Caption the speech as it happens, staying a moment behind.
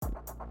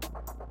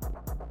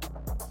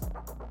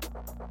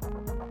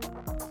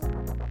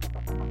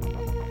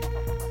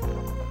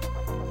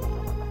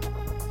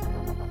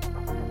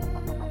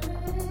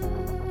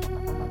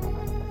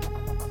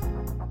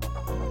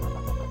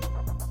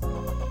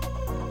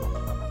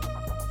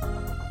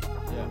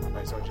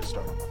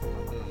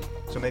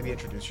So maybe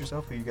introduce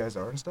yourself, who you guys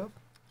are and stuff.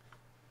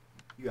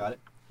 You got it.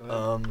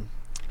 Go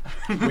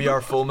ahead. We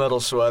are Full Metal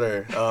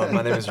Sweater.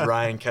 My name is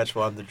Ryan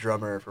Catchpole. I'm the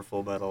drummer for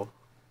Full Metal.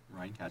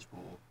 Ryan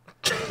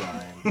Catchpole.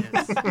 Ryan.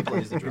 Yes. He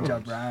plays the Good drums.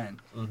 job, Brian.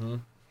 Mm-hmm.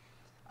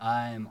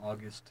 I'm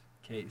August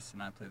Case,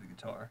 and I play the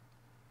guitar.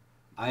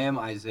 I am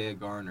Isaiah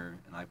Garner,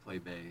 and I play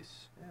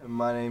bass. Yeah,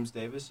 my name's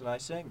Davis, and I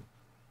sing.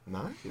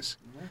 Nice.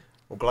 Yeah.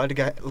 Well, glad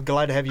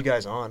to have you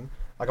guys on.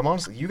 Like, I'm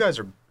honestly, you guys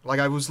are, like,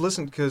 I was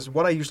listening, because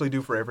what I usually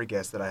do for every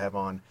guest that I have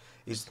on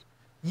is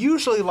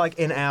usually like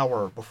an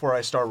hour before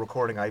I start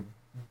recording, I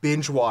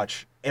binge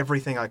watch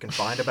everything I can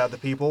find about the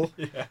people.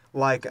 Yeah.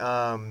 Like,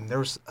 there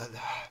was,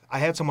 I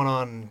had someone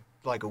on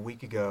like a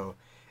week ago,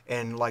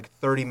 and like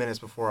 30 minutes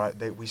before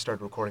we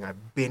started recording, I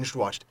binge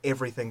watched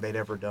everything they'd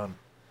ever done.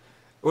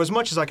 Or as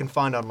much as I can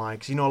find online,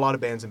 because you know a lot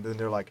of bands in Boone,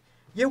 they're like,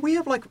 yeah, we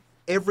have like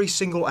every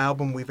single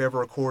album we've ever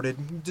recorded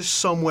just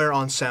somewhere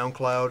on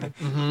SoundCloud.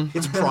 Mm-hmm.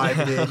 It's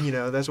privated, you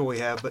know, that's what we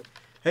have. But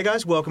hey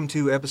guys, welcome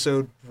to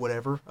episode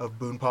whatever of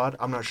BoonePod.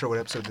 I'm not sure what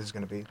episode this is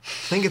going to be. I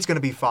think it's going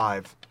to be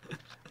 5,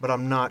 but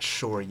I'm not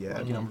sure yet.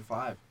 Lucky number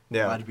 5.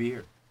 Yeah. Glad to be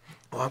here.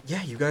 Well,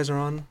 yeah, you guys are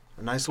on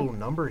a nice little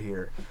number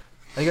here.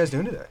 How you guys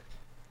doing today?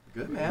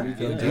 Good, man.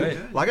 Feeling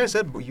good. Like I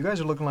said, you guys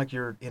are looking like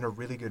you're in a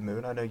really good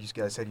mood. I know you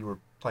guys said you were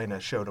playing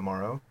a show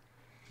tomorrow.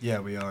 Yeah,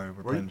 we are.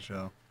 We're Were playing you- a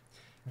show.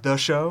 The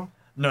show?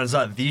 No, it's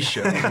not the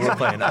show. We're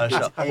playing a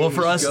show. Well,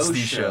 for us, it's the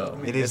show.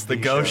 It is It's the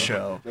the Go show.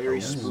 show. Very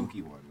Ooh.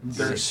 spooky one. The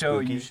Very show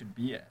spooky. you should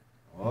be at.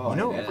 Oh, You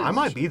know, that I is-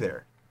 might be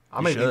there. I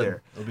You may be should.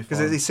 there. It'll be Because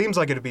fun. it seems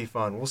like it'd be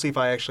fun. We'll see if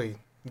I actually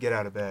get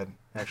out of bed,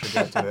 actually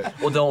get to it.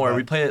 Well, don't worry. But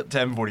We play at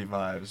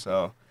 10:45,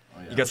 so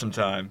Oh, yeah. you got some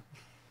time.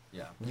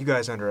 Yeah. You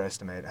guys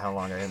underestimate how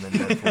long I am in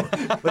bed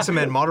for. Listen,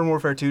 man, Modern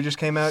Warfare 2 just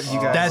came out. You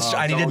guys, That's.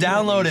 I need to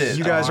download it.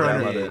 you guys Oh, are I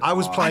under. downloaded it. I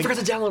was I playing.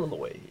 forgot to download on the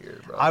way here,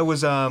 bro. I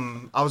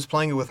was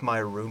playing it with my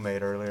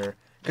roommate earlier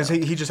because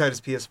he just had his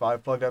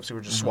PS5 plugged up, so we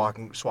were just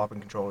swapping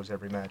controllers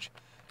every match.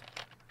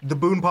 The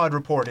BoonePod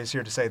report is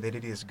here to say that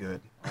it is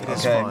good. It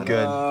is Okay, fun.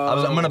 good.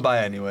 I'm gonna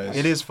buy it anyways.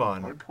 It is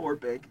My fun. poor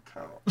bank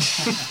account.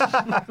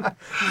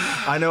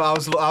 I know.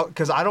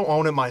 Because I don't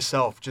own it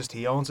myself. Just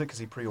he owns it because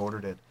he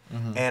pre-ordered it,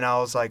 Mhm. and I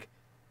was like,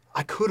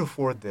 I could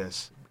afford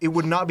this. It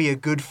would not be a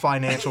good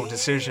financial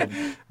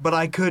decision, but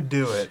I could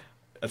do it.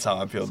 That's how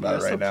I'm feeling See, about it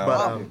that's right the now. But,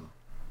 problem.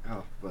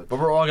 But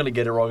we're all gonna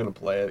get it. We're all gonna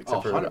play it,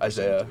 except for 100%,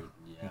 Isaiah. dude.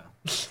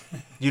 Yeah.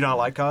 You don't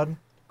like COD?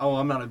 Oh,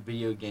 I'm not a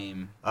video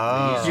game.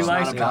 Oh. He's He just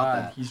likes not about God.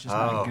 that. He's just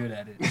Oh. not good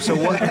at it. So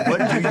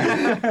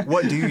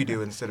what do you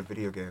do instead of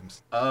video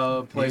games?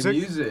 Play Music?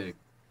 music.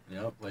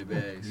 Yep, play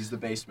bass. He's the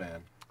bass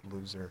man.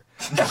 Loser.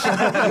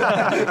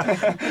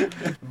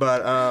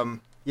 But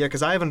yeah,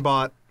 because I haven't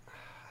bought.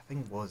 I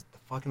think it was the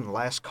fucking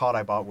last COD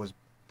I bought was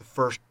the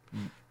first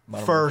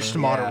Modern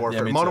Modern Warfare. Warfare.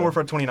 Yeah, me Modern too.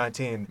 Warfare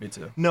 2019. Me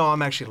too. No,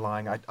 I'm actually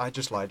lying. I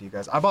just lied to you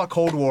guys. I bought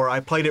Cold War. I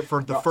played it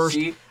for the first.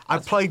 See? I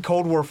played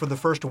Cold War for the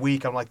first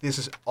week. I'm like, this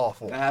is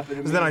awful. That happened to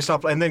And me. then I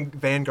stopped. And then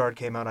Vanguard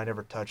came out. I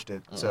never touched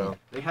it. So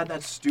They had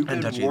that stupid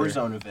Hadn't touched either.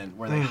 Warzone event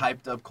where they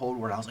hyped up Cold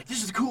War. And I was like, this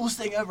is the coolest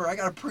thing ever. I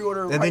got to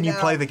pre-order it and right then you now.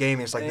 play the game.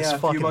 And it's like And this yeah, a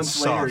fucking few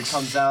months later, it sucks.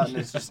 comes out and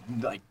it's just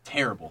like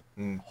terrible,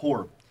 Mm.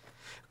 horrible.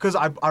 Because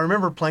I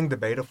remember playing the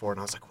beta for it, and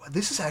I was like, well,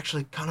 this is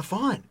actually kind of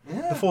fun.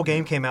 Yeah. The full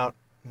game came out.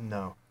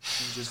 No,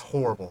 it's just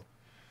horrible.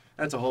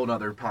 That's a whole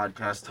nother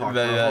podcast talk.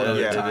 Yeah, for a whole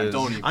other yeah, it time. is.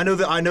 Don't even.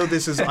 I know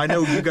this is. I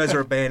know you guys are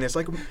a band. It's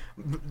like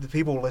the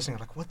people listening are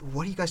like,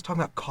 what are you guys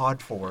talking about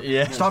COD for?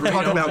 Yeah. Stop Great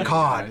talking about opening,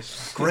 COD.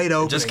 guys. Great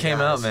opening. It just came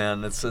guys. out,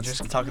 man. It's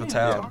Just- the talk of the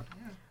town.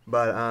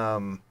 But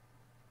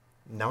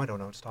now I don't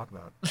know what to talk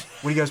about. What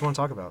do you guys want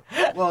to talk about?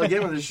 Well,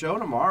 again, with the show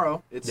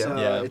tomorrow, it's Yeah.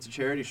 Yeah. it's a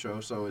charity show,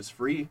 so it's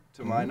free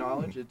to my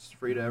knowledge. It's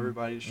free to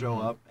everybody to show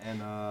Mhm. up.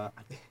 And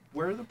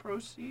where are the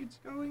proceeds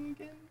going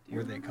again? Do you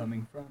Where are they remember?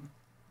 coming from?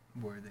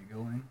 Where are they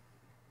going?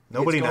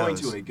 Nobody it's going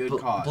knows. to a good Be-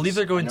 cause. believe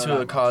they're going I know to that a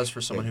much. cause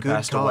for someone who good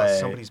passed cause, away.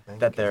 somebody's bank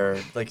That they're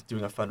like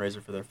doing a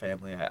fundraiser for their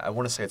family. I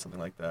want to say it's something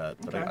like that,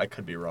 but Okay. I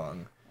could be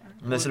wrong.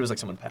 And they said it was like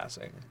someone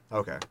passing.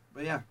 Okay.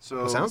 But yeah, so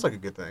Well, sounds like a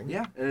good thing.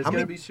 yeah, and it's How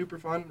gonna many- be super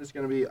fun. It's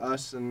gonna be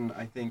us and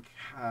I think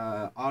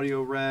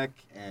Audio Rec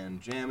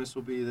and Jamis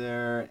will be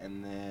there,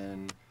 and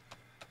then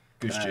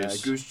Goose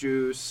juice. Goose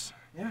Juice.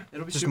 Yeah,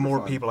 it'll be Just super more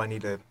fun. people I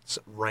need to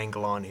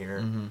wrangle on here.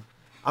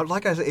 Mm-hmm.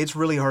 Like I said, it's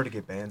really hard to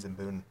get bands in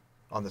Boone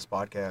on this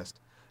podcast.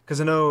 Because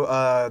I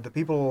know the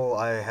people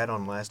I had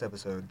on last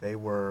episode, it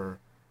was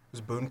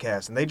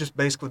Boonecast, and they just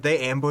basically,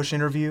 ambush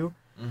interview.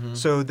 Mm-hmm.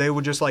 So they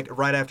would just like,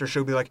 right after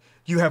show, be like,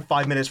 you have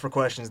 5 minutes for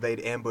questions,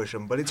 they'd ambush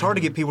them. But it's hard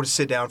to get people to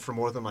sit down for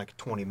more than like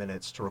 20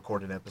 minutes to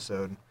record an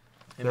episode.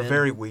 They're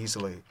very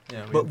weaselly.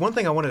 Yeah, But one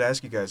thing I wanted to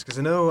ask you guys, because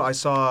I know I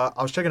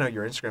was checking out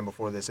your Instagram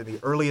before this, and the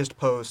earliest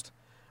post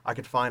I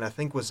could find, I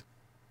think, was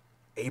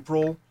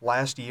April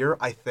last year,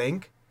 I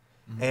think.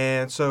 Mhm.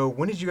 And so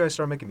when did you guys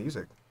start making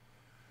music?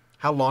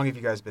 How long have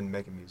you guys been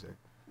making music?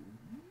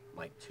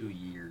 Like 2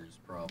 years,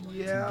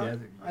 probably. Yeah,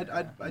 Together,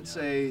 I'd yeah.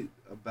 say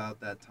about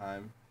that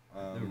time.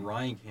 Then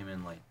Ryan came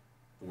in like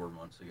 4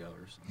 months ago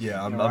or something.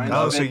 Yeah,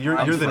 I'm so you're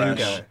the new fresh.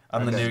 guy.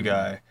 I'm the Okay. new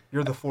guy.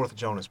 You're the fourth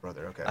Jonas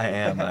brother. Okay. I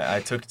am. I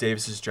took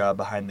Davis's job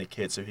behind the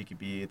kit so he could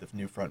be the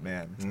new front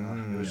man.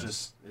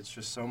 It's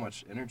just so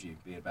much energy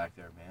being back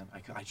there, man.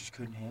 I just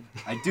couldn't handle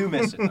it. I do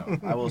miss it though.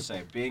 I will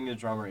say, being a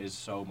drummer is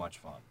so much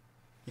fun.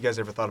 You guys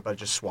ever thought about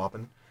just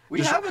swapping? We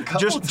just, have a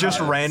couple just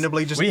times.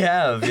 randomly, just We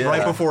have, yeah.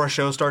 right before a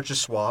show starts,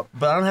 just swap.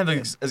 But I don't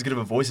have as good of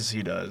a voice as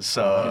he does,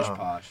 so Pish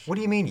posh. What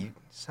do you mean? You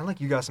sound like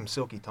you got some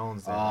silky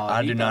tones there.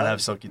 I He do not does.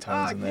 have silky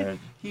tones in there.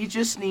 He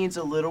just needs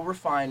a little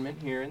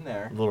refinement here and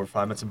there. Little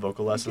refinements and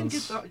vocal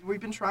lessons.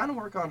 We've been trying to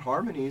work on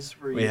harmonies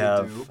for We you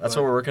have. to do. That's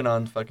but- what we're working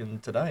on fucking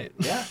tonight.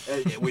 Yeah,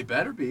 we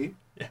better be.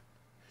 Yeah.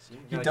 See, we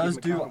He gotta does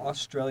keep him do accountable.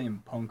 Australian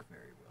punk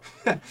very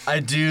well.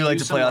 I do like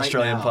Do to play some right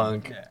Australian now.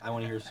 punk. Yeah. I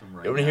want to hear some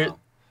right You wanna hear- now.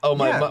 Oh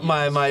my,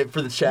 Yeah. my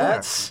for the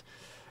chats.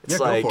 It's yeah,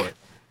 like go for it.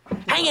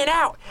 hanging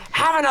out,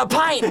 having a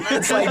pint.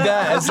 It's like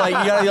that. It's like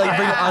you gotta like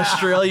bring an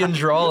Australian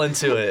drawl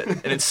into it,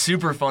 and it's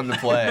super fun to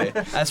play.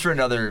 That's for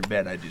another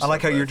band I do. I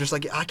like stuff how you're with. just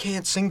like, I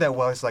can't sing that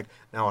well. It's like,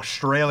 now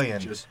Australian.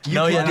 Just- you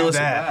No, can yeah, do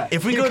listen, that.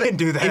 If we You go can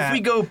do that. if we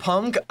go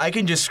punk, I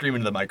can just scream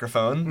into the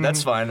microphone.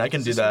 That's fine. I can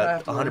It's do just gonna that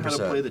have to learn 100%. How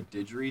to play the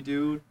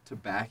didgeridoo to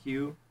back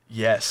you.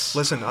 Yes.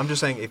 Listen, I'm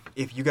just saying,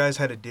 if you guys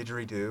had a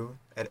didgeridoo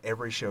at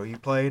every show you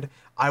played,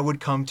 I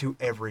would come to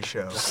every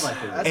show. That's my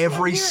favorite. That's Every what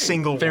I'm hearing.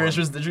 single favorite one.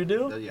 instruments did you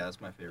do? Yeah,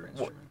 that's my favorite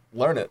instrument.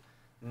 Learn it.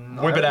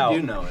 No, Whip it I out.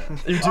 do know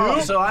it. You do?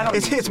 Oh, so I don't.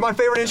 It's, need it's to. my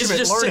favorite Just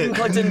instrument. Learn sitting it.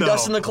 collecting No,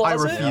 dust in the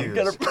closet. I refuse.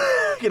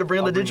 Gotta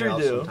bring I'll the bring you out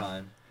didgeridoo.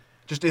 sometime.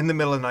 Just in the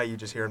middle of the night, you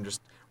just hear him just.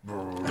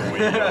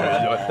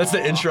 That's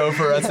the intro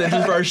for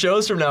our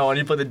shows from now on.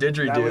 You play the That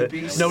would didgeridoo.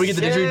 be No, we get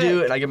the sick.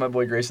 didgeridoo, and I get my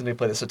boy Grayson to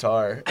play the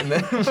sitar, and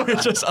then we're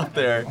just up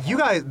there. You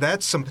guys,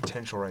 that's some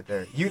potential right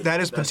there.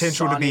 That is The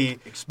potential to be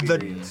sonic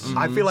experience.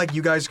 I feel like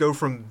you guys go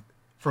from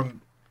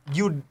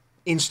you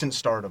instant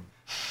stardom.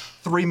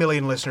 3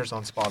 million listeners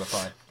on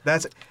Spotify.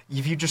 That's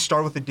if you just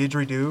start with the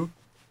didgeridoo.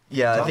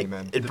 Yeah, I Tell think me,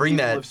 man. it The bring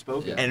people that have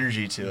spoken.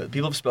 energy to it.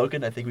 People have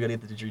spoken. I think we gotta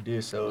get the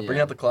didgeridoo. So bring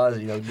Yeah. out the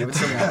closet. Give it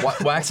some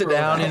wax it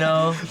down.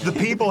 The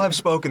people have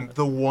spoken.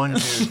 The one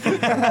dude from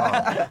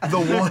BoonePod. The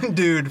one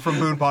dude from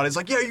BoonePod is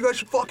like, yeah, you guys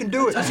should fucking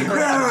do it.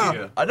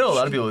 Yeah. I know a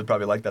lot of people would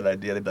probably like that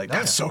idea. They'd be like,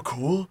 "That's so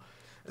cool."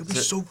 It'd be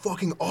so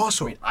fucking I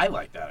awesome. mean, I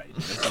like that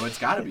idea, so it's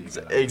got to be a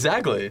good idea.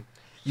 Exactly.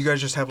 You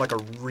guys just have like a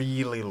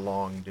really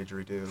long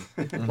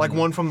didgeridoo. Like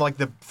one from like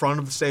the front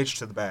of the stage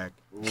to the back.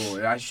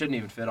 Ooh, I shouldn't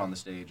even fit on the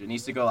stage. It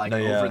needs to go like No,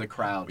 yeah. over the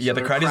crowd. Yeah, the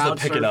they're crowd needs to crowd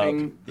pick it up.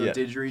 surfing The Yeah.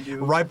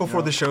 didgeridoo. Right before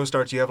you know? the show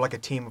starts, you have like a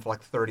team of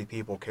like 30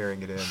 people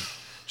carrying it in.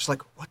 Just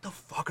like, what the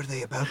fuck are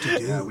they about to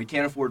do? Yeah, we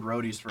can't afford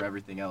roadies for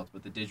everything else,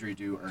 but the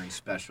didgeridoo earning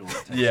special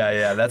attention.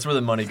 Yeah. That's where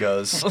the money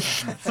goes.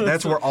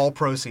 That's where all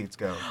proceeds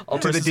go. All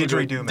to the places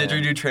will go- didgeridoo man.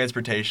 Didgeridoo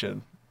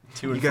transportation.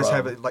 To You and guys from.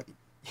 have it like,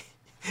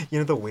 you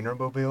know the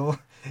Wienermobile?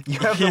 You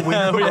have the Yeah, we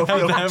have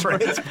Wienermobile that for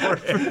transport.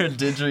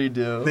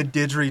 didgeridoo. The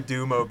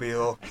didgeridoo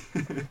mobile.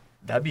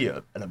 That'd be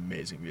an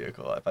amazing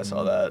vehicle if I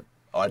saw that.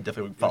 Oh, I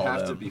definitely would It follow would have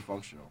them. to be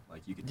functional.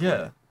 Like you could.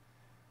 Yeah.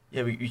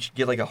 Yeah, you should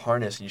get like a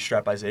harness and you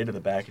strap Isaiah to the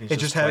back and he's It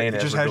just has playing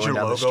it just as we're has your going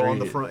down logo on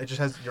the street. front. It just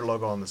has your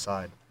logo on the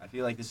side. I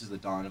feel like this is the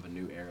dawn of a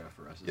new era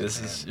for us. Yeah, As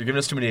this a is band. you're giving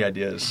us too many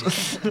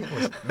ideas.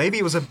 Maybe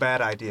it was a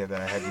bad idea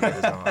that I had you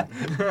guys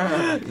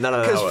on.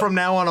 no. Because from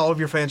now on, all of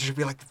your fans should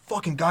be like, the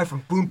fucking guy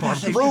from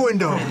BoonePod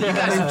ruined him. You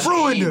guys have They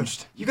ruined him.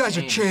 changed. You guys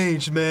are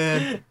changed,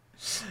 man.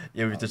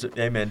 Yeah,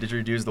 hey man,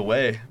 didgeridoo's the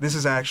way. This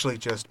is actually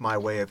just my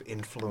way of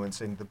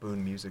influencing the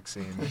Boone music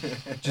scene.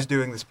 Just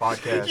doing this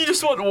podcast. You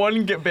just want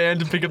one band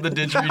to pick up the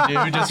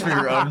didgeridoo just for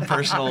your own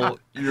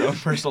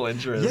personal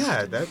interest.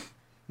 Yeah, that.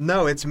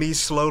 No, it's me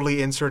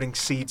slowly inserting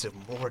seeds of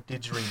more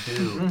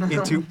didgeridoo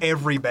into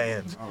every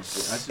band. Oh,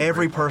 so that's a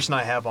Every great person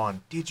I have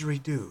on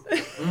didgeridoo.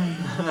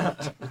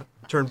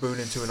 Turn Boone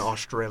into an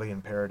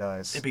Australian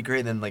paradise. It'd be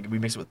great then like we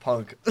mix it with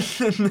punk.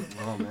 part.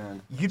 Oh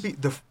man, You'd be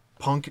the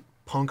punk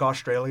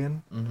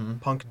Australian, Mm-hmm.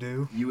 punk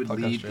do. you would Punk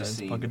lead the Australians,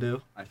 scene.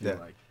 Punkadoo I feel Yeah.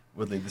 like.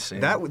 would lead the scene.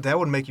 That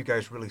would make you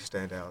guys really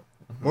stand out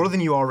more than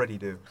you already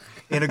do,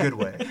 in a good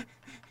way.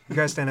 You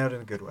guys stand out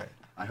in a good way.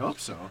 I hope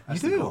so. You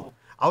That's the do. goal.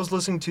 I was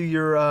listening to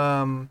your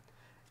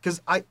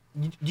because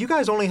you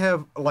guys only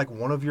have like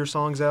one of your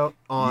songs out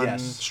on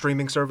Yes.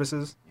 streaming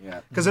services. Yeah.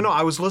 Because I know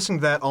I was listening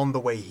to that on the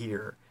way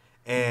here,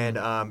 and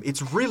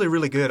it's really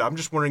really good. I'm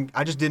just wondering.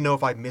 I just didn't know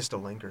if I missed a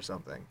link or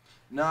something.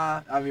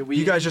 Nah, I mean we.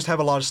 You guys just have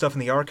a lot of stuff in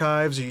the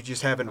archives, or you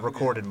just haven't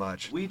recorded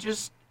much.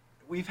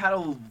 We've had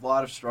a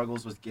lot of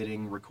struggles with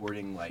getting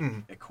recording like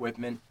Mhm.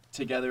 equipment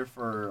together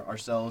for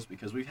ourselves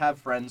because we've had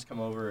friends come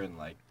over and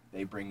like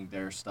they bring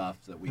their stuff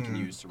that we can Mhm.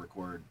 use to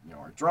record,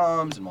 our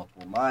drums and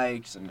multiple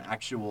mics and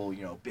actual,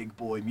 big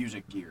boy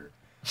music gear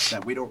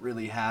that we don't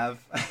really have.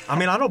 I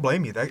mean, I don't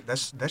blame you.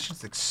 That's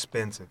just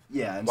expensive.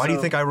 Yeah. And Why do you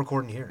so- think I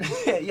record in here?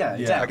 yeah,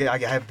 exactly. I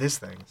have this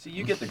thing. So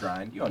you get the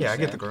grind. You Yeah, I understand.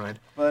 get the grind.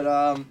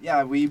 But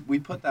yeah, we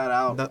put that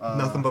out.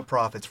 Nothing but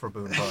profits for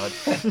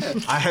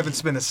BoonePod. I haven't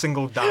spent a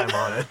single dime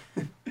on it.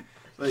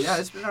 But yeah,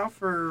 it's been out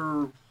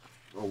for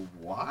a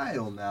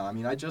while now. I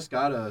mean, I just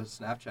got a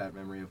Snapchat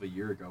memory of a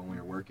year ago when we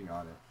were working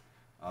on it.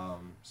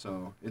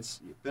 So it's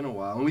been a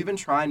while, and we've been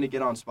trying to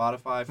get on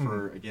Spotify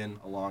for again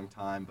a long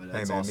time, but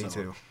Hey it's man, also me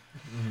too.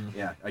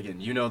 yeah. Again,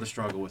 you know the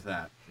struggle with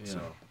that. Yeah.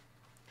 So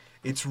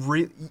It's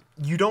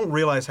you don't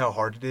realize how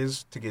hard it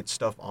is to get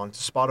stuff onto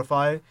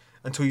Spotify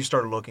until you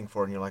start looking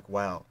for it, and you're like,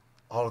 wow,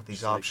 all of these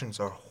Just like, options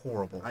are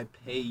horrible. I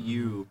pay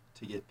you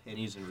to get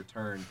pennies in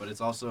return, but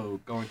it's also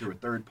going through a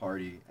third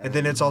party. And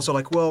then it's also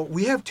like, well,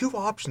 we have two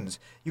options.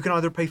 You can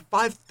either pay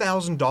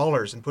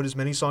 $5,000 and put as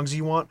many songs as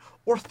you want,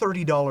 or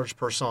 $30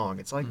 per song.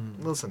 It's like,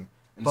 listen,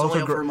 and it's only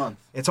are up for a month.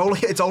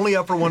 It's only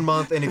up for 1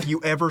 month, and if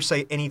you ever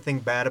say anything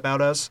bad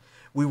about us,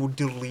 we will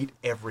delete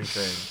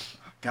everything.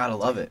 Gotta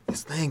love it.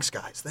 Thanks,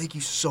 guys. Thank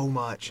you so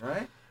much.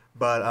 Right?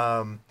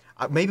 But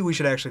maybe we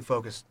should actually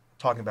focus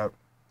talking about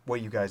what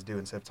you guys do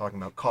instead of talking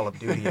about Call of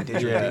Duty and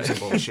didgeridoo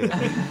bullshit.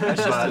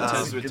 That's But,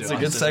 just It's a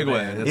good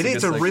segue.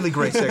 It's a really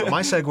great segue.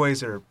 My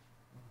segues are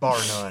bar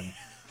none,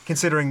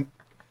 considering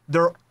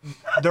they're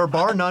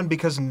bar none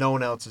because no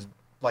one else is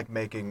like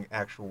making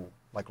actual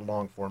like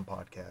long form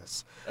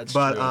podcasts. That's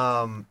But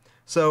true.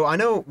 so I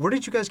know, where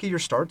did you guys get your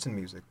starts in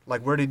music?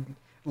 Like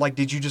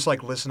did you just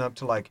like listen up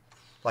to like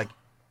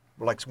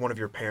one of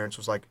your parents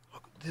was like,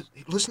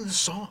 listen to this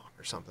song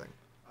or something?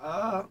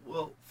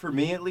 Well, for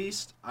me at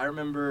least, I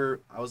remember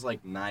I was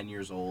like 9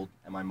 years old,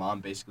 and my mom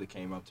basically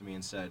came up to me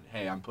and said,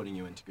 "Hey, I'm putting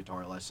you into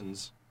guitar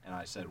lessons." And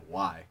I said,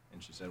 "Why?"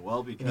 And she said,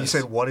 "Well, because." And you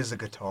said, what is a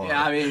guitar?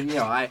 Yeah, I mean,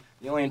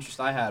 the only interest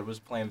I had was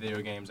playing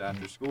video games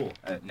after school,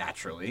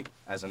 naturally,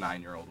 as a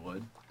 9-year-old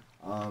would.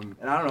 And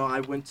I don't know,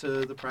 I went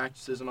to the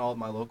practices and all at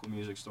my local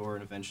music store,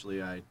 and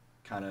eventually I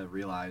kind of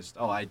realized,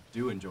 oh, I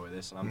do enjoy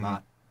this, and I'm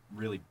not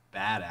really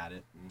bad at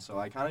it. And so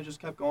I kind of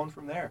just kept going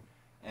from there.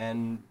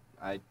 And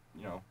I,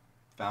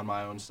 found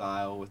my own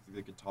style with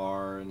the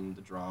guitar and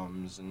the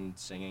drums and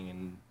singing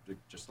and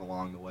just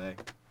along the way.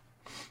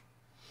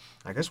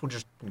 I guess we'll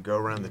just go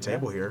around the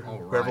table here. All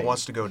Whoever right.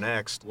 wants to go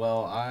next.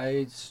 Well,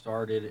 I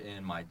started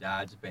in my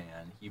dad's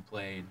band. He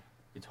played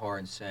guitar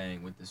and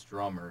sang with this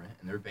drummer,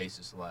 and their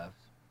bassist left.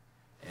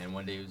 And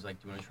one day he was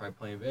like, "Do you want to try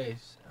playing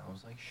bass?" And I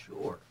was like,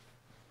 "Sure."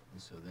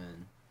 And so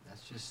then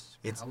that's just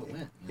how it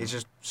went. It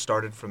just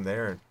started from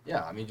there.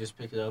 Yeah, I mean, just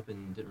picked it up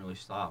and didn't really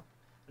stop.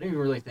 I didn't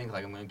even really think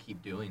like I'm gonna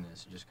keep doing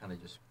this. It just kind of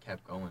just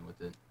kept going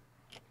with it.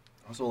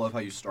 I also love how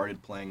you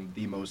started playing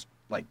the most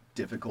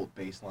difficult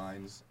bass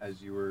lines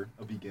as you were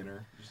a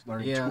beginner, just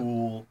learning Yeah.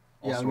 Tool,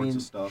 all sorts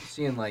of stuff.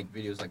 Seeing like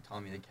videos like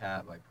Tommy the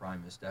Cat by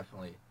Primus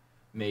definitely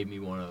made me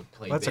want to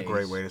play That's bass. a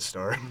great way to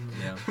start.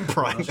 Yeah.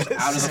 Primus.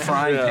 Out of the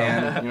frying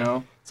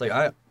pan, It's like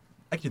I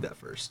could do that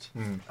first. I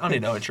don't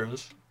need no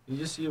intros. You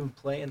just see him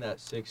playing that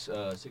six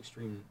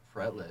string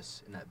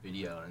fretless in that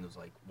video, and it was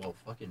like, well,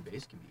 fucking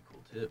bass can be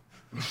cool too.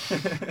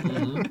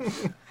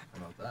 How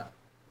about that?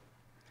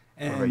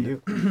 What about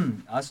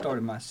you? I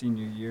started my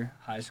senior year,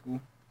 high school,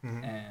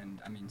 Mhm. and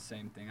I mean,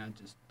 same thing. I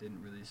just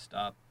didn't really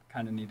stop.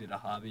 Kind of needed a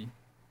hobby,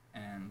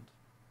 and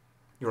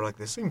You were like,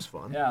 this seems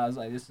fun. yeah, I was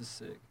like, this is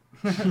sick.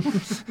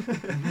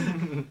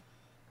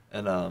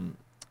 And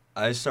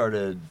I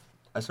started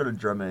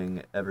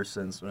drumming ever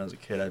since when I was a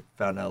kid. I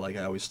found out like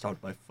I always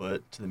stomped my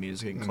foot to the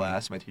music in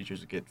class. My teachers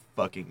would get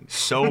fucking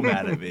so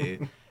mad at me,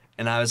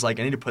 and I was like,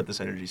 I need to put this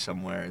energy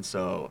somewhere. And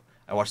so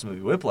I watched the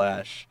movie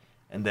Whiplash,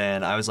 and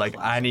then I was like,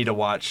 I need to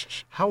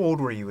watch. How old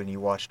were you when you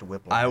watched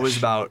Whiplash? I was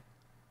about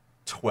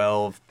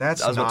 12.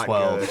 That's I was not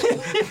about 12.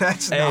 good.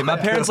 That's Hey, not my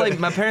parents good.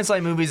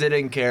 like movies. They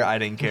didn't care. I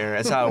didn't care.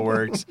 That's how it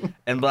worked.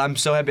 But I'm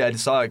so happy I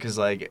saw it because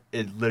like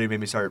it literally made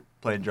me start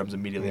playing drums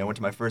immediately. I went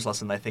to my first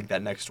lesson I think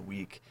that next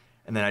week,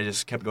 and then I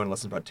just kept going to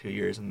lessons about 2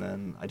 years, and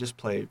then I just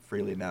play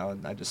freely now,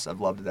 and I've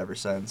loved it ever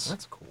since.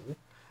 That's cool.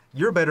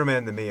 You're a better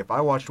man than me. If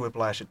I watched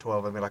Whiplash at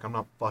 12, I'd be like, I'm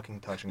not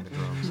fucking touching the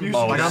drums.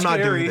 Oh, like, I'm not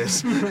doing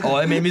scary. this. Oh,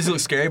 it made music look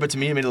scary, but to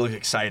me it made it look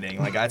exciting.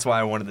 Like that's why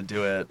I wanted to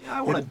do it. Yeah,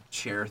 I want a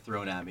chair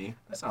thrown at me.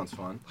 That sounds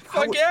fun.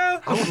 I would,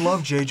 I would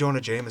love J.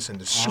 Jonah Jameson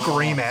to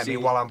scream at me see.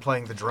 while I'm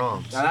playing the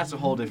drums. Now that's a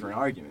whole different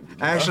argument.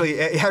 Actually,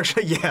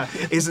 yeah.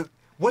 Is it?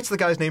 What's the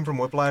guy's name from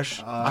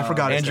Whiplash? I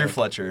forgot his Andrew name.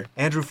 Fletcher.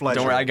 Andrew Fletcher.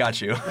 Don't worry, I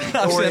got you. I've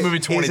Or seen that movie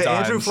 20 is it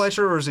times. Andrew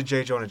Fletcher or is it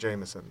J. Jonah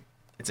Jameson?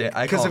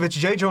 Because if it's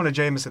J. Jonah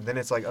Jameson, then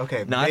it's like,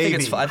 okay, no, maybe.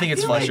 I think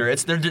it's feel like- Fletcher.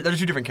 They're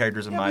two different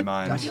characters in my I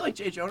mind. feel like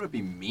J. Jonah would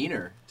be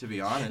meaner, to be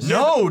honest.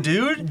 No,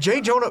 dude.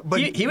 J. Jonah, but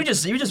He would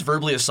just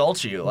verbally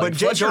assault you. Like But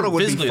Jay Fletcher Jonah would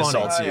be physically funny.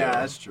 assaults you. Yeah,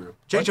 that's true.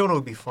 J. Jonah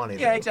would be funny.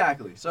 Yeah, though.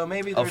 exactly. So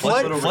maybe Oh, there's a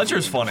little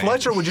Fletcher's redeeming. funny.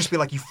 Fletcher would just be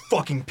like, you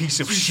fucking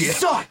piece of shit.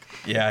 Suck!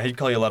 Yeah, he'd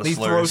call you a lot of He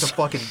slurs. throws a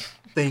fucking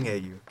thing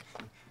at you.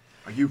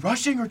 Are you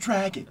rushing or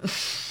dragging?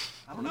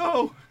 I don't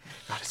know.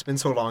 God, it's been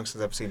so long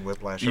since I've seen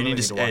Whiplash. I You really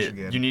need to, watch it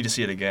again. you need to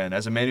see it again.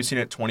 As a man who's seen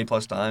it 20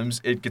 plus times,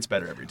 it gets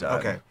better every time.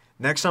 Okay.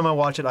 Next time I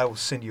watch it, I will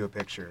send you a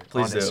picture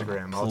Please on do.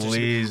 Instagram.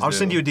 Please I'll do.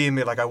 send you a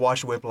DM like I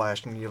watched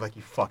Whiplash, and you're like,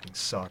 you fucking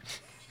suck.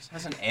 Just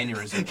has an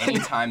aneurysm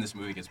anytime this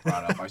movie gets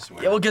brought up, I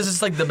swear. Yeah, well, because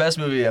it's like the best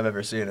movie I've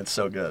ever seen. It's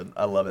so good.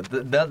 I love it.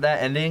 That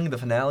ending, the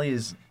finale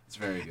is. It's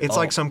very good. It's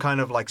like some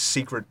kind of like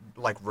secret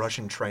like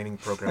Russian training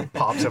program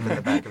pops up in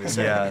the back of his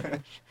head.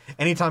 Yeah.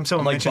 Anytime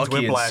someone Like mentions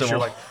Bucky in Whiplash, Civil- you're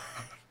like,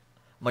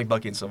 Like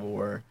Bucky in Civil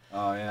War.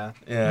 Oh, yeah.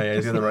 Yeah,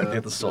 you get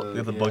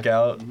the book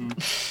out.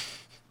 Mhm.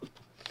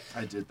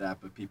 I did that,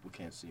 but people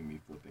can't see me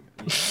flipping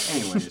it.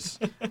 Anyways.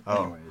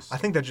 Oh, Anyways. I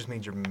think that just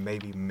means you're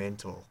maybe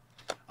mental.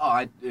 Oh,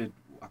 I did.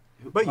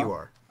 But you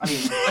are.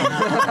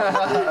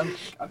 I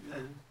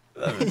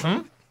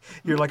mean,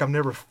 You're like, I'm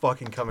never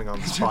fucking coming on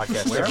this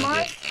podcast. where am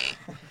I?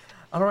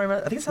 I don't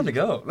remember. I think it's time to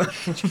go.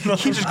 You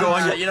just go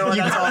on your, You know what?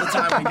 That's all the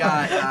time we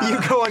got.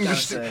 you go on your,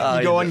 gotta say.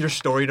 you go on your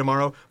story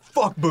tomorrow.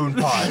 Fuck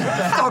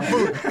BoonePod. Fuck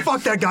Boone.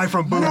 Fuck that guy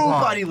from BoonePod.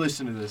 Nobody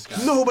listen to this guy.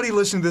 Nobody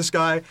listened to this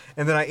guy,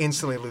 and then I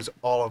instantly lose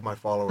all of my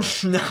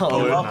followers. No.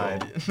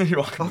 Overnight. You're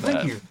welcome. Oh,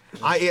 thank you.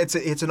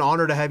 It's an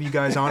honor to have you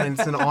guys on, and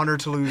it's an honor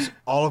to lose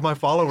all of my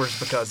followers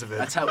because of it.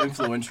 That's how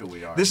influential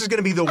we are. This is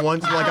gonna be the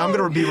one. Like, I'm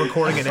gonna be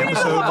recording an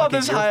episode. What about like,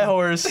 this high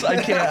horse?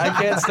 I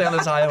can't stay on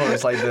this high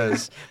horse like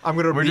this. I'm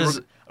gonna.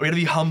 We're gonna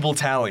be humble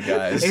talent,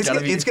 guys.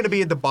 It's gonna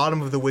be at the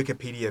bottom of the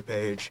Wikipedia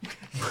page.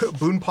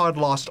 BoonePod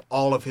lost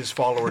all of his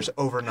followers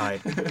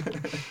overnight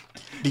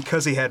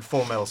because he had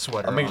Full Metal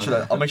Sweater. I'll make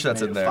sure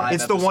that's in there. Five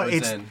It's the one.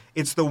 episodes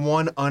It's the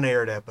one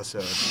unaired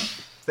episode.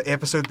 The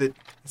episode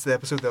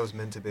that was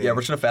meant to be. Yeah,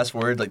 we're just gonna fast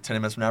forward like 10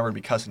 minutes from now. We're gonna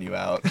be cussing you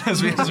out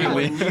as we When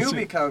leave. you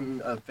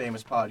become a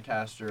famous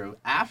podcaster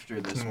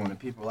after this one, and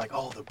people are like,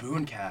 "Oh, the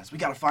Boonecast, we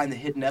gotta find the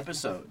hidden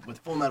episode with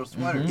Full Metal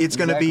Sweater." It's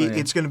gonna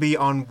Exactly. be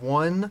on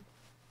one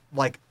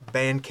like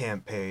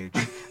Bandcamp page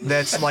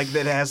that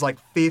has like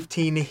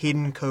 15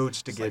 hidden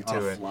codes to It's get like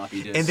on to a it,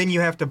 floppy disk. and then you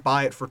have to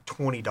buy it for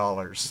 $20,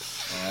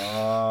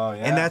 Oh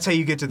yeah. and that's how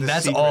you get to the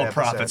That's secret all episode.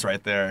 profits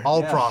right there.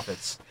 All Yeah.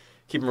 profits.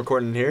 Keep them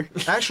recording here.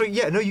 Actually,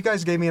 yeah, no, you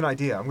guys gave me an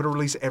idea. I'm gonna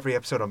release every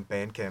episode on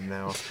Bandcamp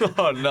now.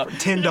 Oh no,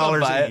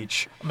 $10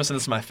 each. I'm gonna send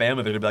this to my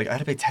family. They're gonna be like, I had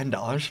to pay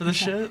 $10 for this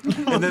shit.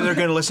 And then they're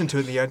gonna listen to it,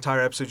 and the entire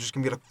episode just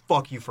gonna be like,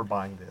 "Fuck you for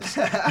buying this,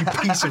 you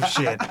piece of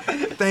shit."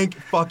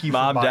 Fuck you,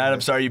 Mom, for buying Dad, I'm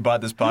this. sorry you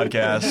bought this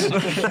podcast.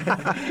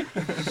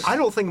 I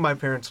don't think my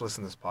parents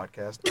listen to this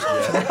podcast.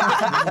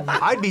 yet.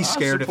 I'd be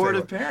scared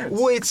supportive if they parents.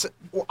 Well,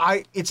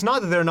 it's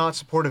not that they're not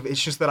supportive.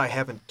 It's just that I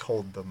haven't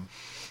told them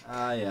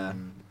yeah.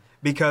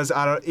 because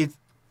I don't.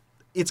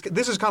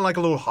 This is kind of like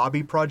a little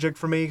hobby project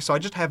for me, so I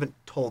just haven't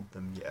told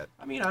them yet.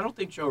 I mean, I don't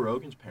think Joe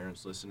Rogan's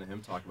parents listen to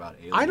him talk about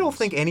aliens. I don't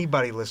think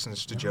anybody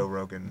listens to Joe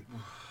Rogan.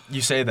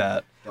 You say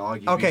that. Dog,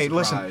 you'd be Okay,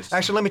 listen. surprised.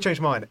 Actually, let me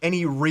change my mind.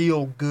 Any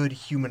real good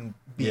human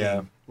being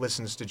Yeah.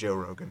 listens to Joe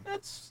Rogan.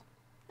 That's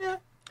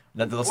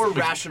Or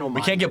rational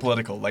We can't get minded.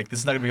 political. Like this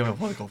is not gonna become a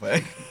political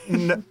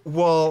thing.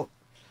 Well,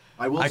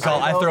 I will. I say,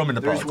 call- I though, throw him into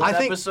There's politics. one I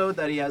think- episode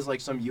that he has like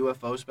some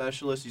UFO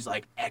specialist. He's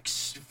like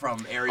X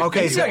from Area.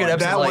 Okay, 51. so that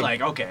That one-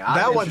 like okay.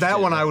 that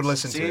one I would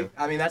listen See? to.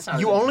 I mean, that sounds.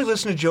 you only interesting.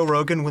 listen to Joe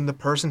Rogan when the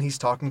person he's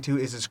talking to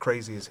is as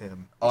crazy as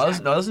him. Oh, I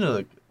listen to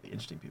like the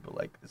interesting people.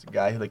 Like there's a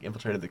guy who like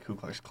infiltrated the Ku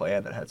Klux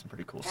Klan that had some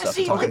pretty cool stuff to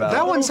see, talk Okay, about.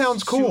 that one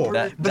sounds cool. Super-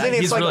 That- but then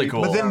he's it's like, really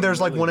cool. but then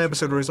there's like Really one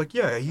episode where he's like,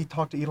 yeah, he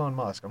talked to Elon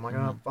Musk. I'm like,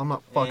 I'm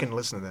not fucking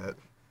listening to that.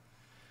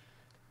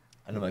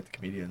 I know like the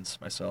comedians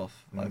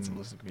myself. I like to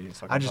listen to comedians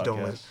talk I about just don't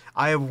podcasts. listen.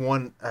 I have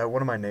one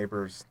of my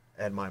neighbors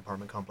at my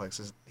apartment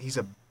complex. He's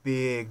a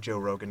big Joe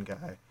Rogan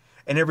guy,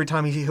 and every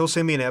time he'll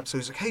send me an episode,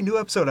 he's like, hey, new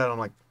episode out. I'm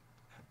like,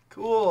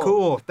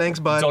 cool, thanks,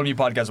 He's bud. on you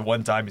podcast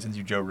one time. He sends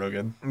you Joe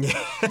Rogan.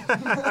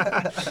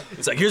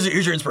 It's like here's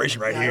your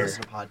inspiration right Yeah, I here.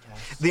 listen to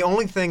podcasts. The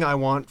only thing I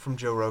want from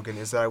Joe Rogan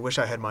is that I wish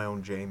I had my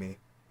own Jamie.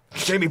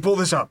 Jamie, pull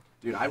this up.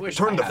 Dude, I wish.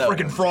 Turn I the had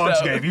freaking one. frogs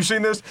No. game. You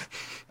seen this?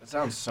 That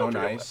sounds so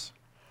nice.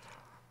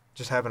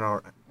 Just having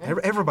our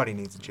everybody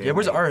needs a Jamie. Yeah,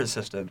 where's our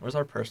assistant? Where's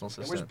our personal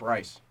Where's assistant?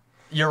 Bryce?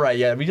 You're right.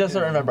 Yeah, we just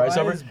remember Bryce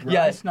Why over. is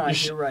Yeah, Bryce not your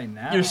here right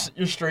now? Your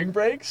string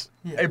breaks.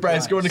 Yeah, Hey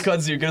Bryce, go into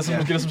kudzu. Get us some.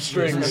 Yeah. Get us some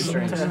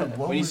strings.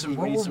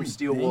 We need some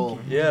steel wool.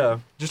 Yeah.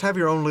 Just have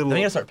your own I little. think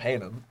I gotta start paying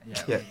him.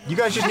 Yeah, you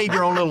guys just need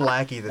your own little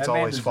lackey that's That man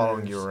always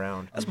following you deserves-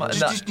 around. That's my.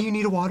 Do you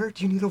need a water?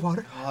 Do you need a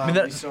water? Oh, I mean,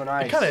 that'd be that so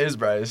nice. It kind of is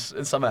Bryce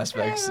in some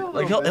aspects. Yeah, a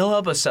Like little he'll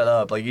help us set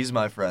up. Like he's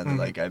my friend. Mhm.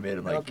 Like I made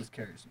him like Help us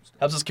carry some stuff.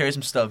 helps us carry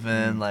some stuff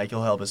in. Like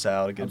he'll help us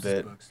out a good Helps us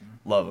bit. book some.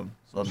 Love him.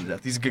 Love him to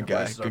death. He's a good guy.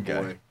 Bryce is our Good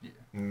guy. boy.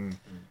 Mm.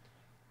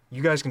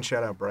 You guys can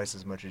shout out Bryce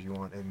as much as you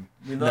want, and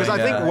We because love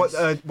I think Yeah.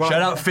 what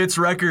Shout out Fitz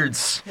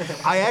Records.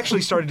 I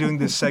actually started doing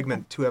this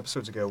segment 2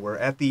 episodes ago, where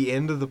at the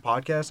end of the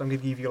podcast, I'm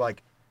gonna give you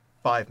like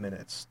 5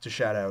 minutes to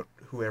shout out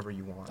whoever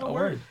you want, Oh,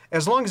 word.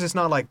 as long as it's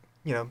not like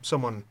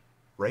someone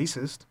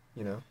racist.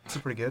 It's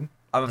pretty good.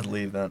 I'm gonna have to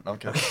leave then.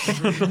 Okay.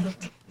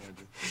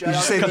 Shout You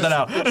out say to Cut that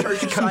out. the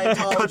Church of Cut that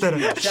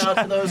Scientology. out. Shout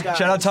out to those guys.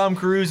 Shout out Tom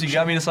Cruise. You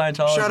got me to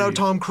Scientology. Shout out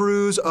Tom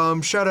Cruise.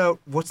 Shout out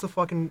what's the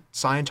fucking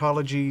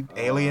Scientology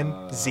alien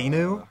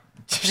Xenu?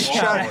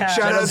 Shout out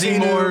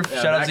Xenomorph. Xenu.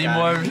 Yeah, Shout out that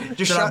guy. Xenomorph.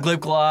 Just Shout out Glip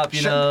Glop.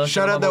 You shout- know.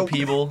 shout out little that-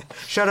 people.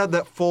 Shout out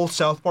that full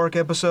South Park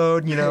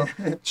episode.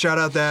 Shout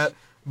out that.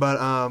 But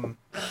God,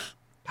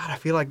 I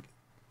feel like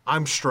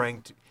I'm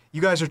strength.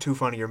 You guys are too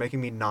funny. You're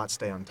making me not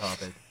stay on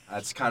topic.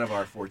 That's kind of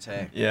our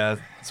forte. Yeah.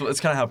 So it's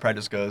kind of how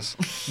practice goes.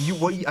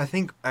 I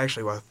think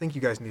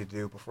you guys need to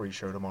do before your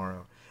show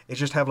tomorrow is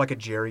just have like a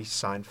Jerry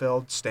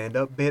Seinfeld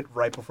stand-up bit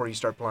right before you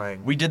start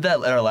playing. We did that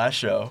at our last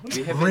show.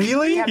 We have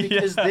Really? Yeah,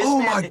 because this Oh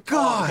man- my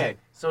God. Okay,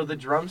 so the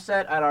drum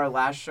set at our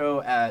last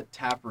show at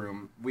Tap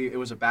Room, it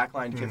was a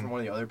backline kit from one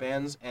of the other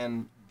bands,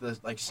 and the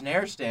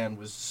snare stand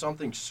was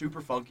something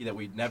super funky that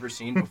we'd never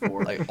seen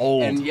before. Like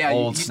old, and yeah,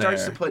 old he snare.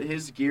 starts to put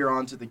his gear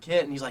onto the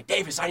kit, and he's like,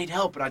 "Davis, I need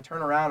help." And I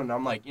turn around, and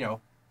I'm like,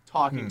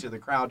 talking to the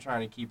crowd,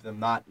 trying to keep them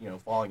not,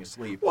 falling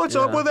asleep. What's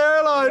Yeah. up with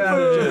airline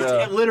food?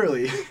 Yeah.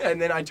 Literally.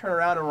 And then I turn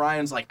around, and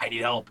Ryan's like, "I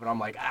need help," and I'm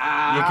like,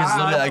 "Ah." Yeah, because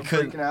literally I I'm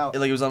couldn't. freaking out.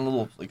 It was on a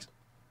little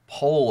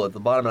pole at the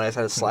bottom, and I just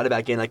had to slide it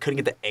back in. I couldn't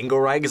get the angle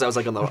right because I was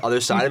on the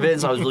other side of it,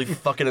 so I was really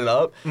fucking it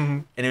up,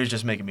 and it was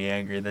just making me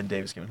angry. And then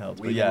Davis came and helped.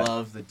 We But yeah,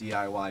 love the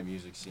DIY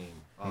music scene.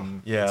 Oh,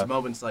 yeah. It's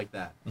moments like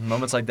that.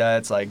 Moments like that,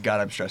 it's like,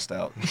 God, I'm stressed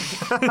out.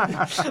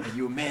 Are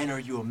you a man or are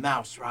you a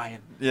mouse,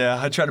 Ryan? Yeah,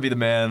 I try to be the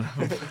man.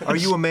 Are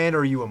you a man or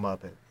are you a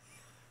Muppet?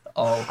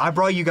 Oh, I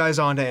brought you guys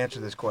on to answer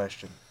this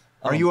question.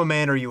 Are you a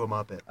man or are you a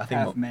Muppet? I think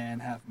Half man,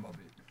 half Muppet.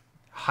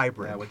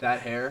 Hybrid. Yeah, with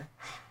that hair.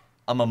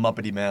 I'm a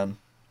Muppety man.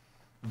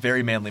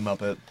 Very manly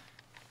Muppet.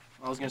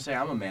 I was gonna say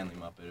I'm a manly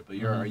Muppet, but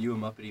are you a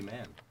Muppety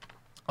man?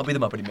 I'll be the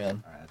Muppety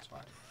man. All right, that's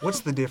fine.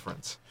 What's the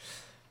difference?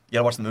 You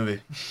gotta watch the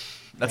movie.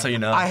 That's how you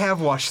know. I have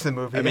watched the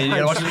movie. I mean, you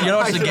gotta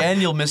watch it again.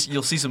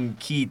 You'll see some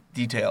key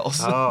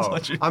details. Oh,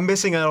 I'm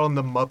missing out on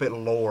the Muppet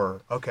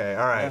lore. Okay,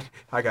 all right.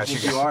 I got you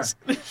You are.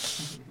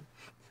 guys.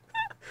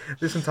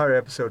 This entire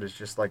episode is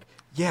just like,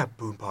 yeah,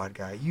 BoonePod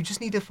guy, you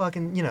just need to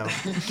fucking,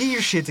 get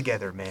your shit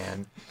together,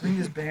 man. Bring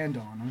this band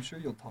on. I'm sure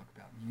you'll talk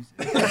about music.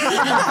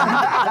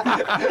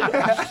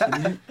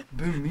 The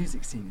Boom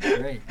music scene is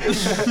great.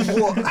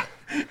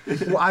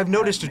 Well, I've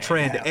noticed a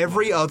trend.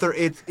 Every other,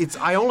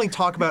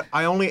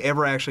 I only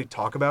ever actually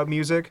talk about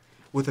music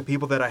with the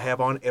people that I have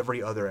on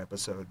every other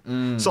episode.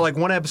 So like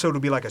one episode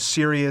will be like a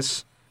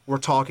serious, we're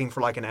talking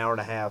for like an hour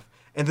and a half,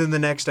 and then the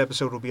next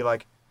episode will be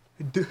like,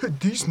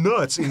 these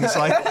nuts, and it's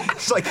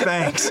like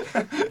thanks.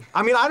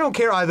 I mean, I don't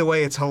care either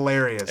way. It's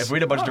hilarious. If we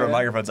had a bunch of different yeah.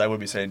 microphones, I would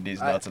be saying these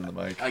nuts in the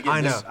mic.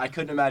 I know. I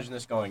couldn't imagine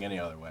this going any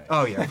other way.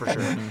 Oh yeah, for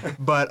sure.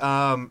 But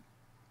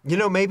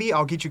maybe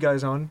I'll get you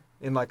guys on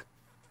in like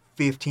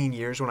 15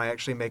 years when I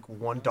actually make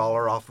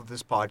 $1 off of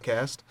this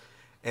podcast,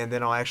 and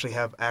then I'll actually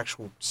have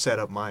actual set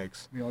up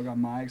mics. We all got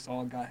mics,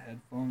 all got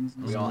headphones.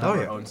 And We all stuff. have Oh,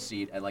 our yeah. own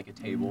seat at like a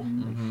table.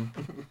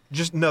 Mm-hmm.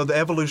 Just no, the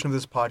evolution of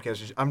this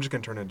podcast is I'm just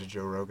gonna turn into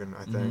Joe Rogan,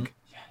 I think.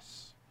 Yes.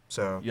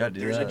 So You gotta do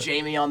There's that. a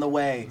Jamie on the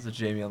way. There's a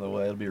Jamie on the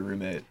way. It'll be a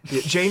roommate.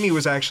 yeah, Jamie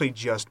was actually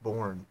just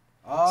born.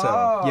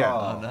 Oh. yeah.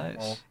 Oh,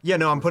 nice. Yeah,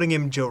 no, I'm putting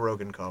him in Joe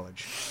Rogan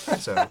College.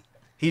 So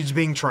he's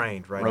being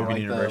trained right Rogan now.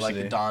 Like the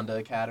University. Donda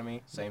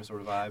Academy, same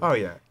sort of vibe. Oh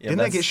yeah. Yeah, Didn't that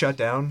that's- get shut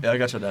down? Yeah, I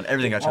got shut down.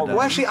 Everything got shut down.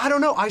 Well, actually, I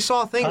don't know. I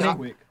saw a thing. How's that- it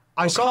quick?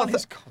 I saw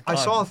Connie's I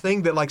saw a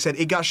thing that like said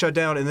it got shut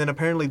down, and then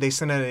apparently they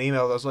sent out an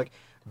email that was like,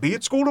 "Be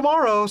at school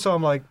tomorrow." So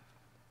I'm like,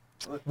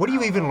 what do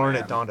you even learn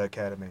at Donda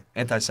Academy?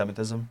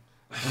 Anti-Semitism.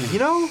 You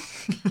know?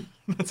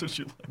 That's what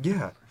you learn.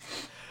 Yeah.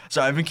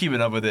 So I've been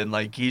keeping up with it, and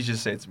like he's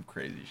just saying some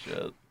crazy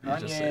shit.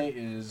 He's just Kanye saying,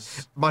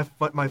 is. My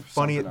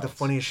Something the else.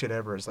 funniest shit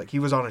ever is like he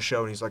was on a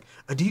show and he's like,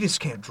 Adidas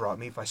can't drop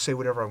me if I say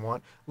whatever I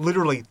want.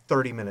 Literally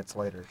 30 minutes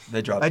later,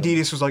 they dropped him.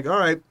 Adidas was like, all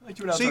right,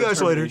 see you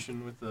guys later.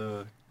 With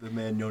the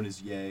man known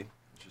as Ye.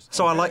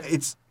 So I like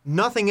it's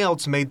nothing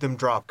else made them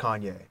drop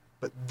Kanye,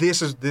 but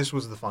this was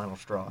the final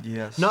straw.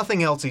 Yes.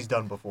 Nothing else he's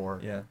done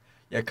before. Yeah.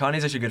 Yeah,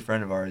 Kanye's actually a good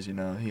friend of ours, you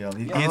know. He Yeah.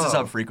 hits us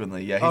Oh. up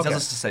frequently. Yeah, he Okay. tells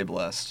us to stay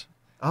blessed.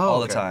 Oh, all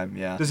okay. the time,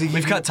 yeah. Does he give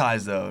We've you- cut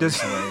ties, though,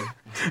 Does-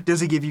 recently. Does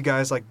he give you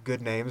guys like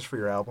good names for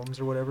your albums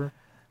or whatever?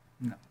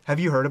 No. Have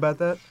you heard about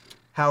that?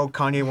 How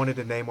Kanye wanted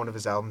to name one of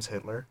his albums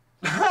Hitler?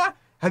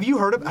 Have you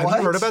heard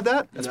What? about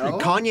that? That's pretty cool.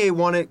 Kanye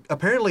wanted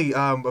apparently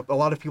a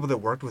lot of people that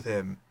worked with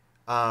him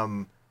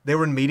they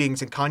were in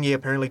meetings and Kanye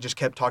apparently just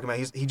kept talking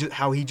about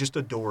how he just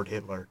adored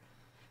Hitler.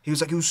 He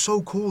was like, it was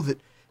so cool that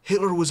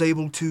Hitler was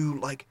able to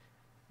like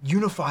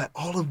unify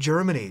all of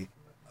Germany.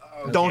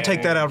 Don't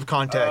take that out of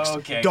context.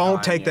 Okay,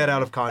 Don't take Kanye. that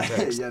out of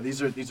context. Yeah,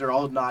 these are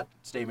all not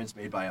statements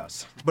made by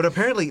us. But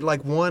apparently,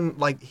 like one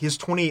of his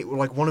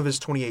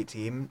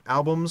 2018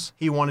 albums,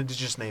 he wanted to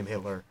just name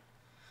Hitler.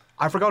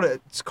 I forgot what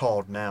it's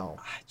called now.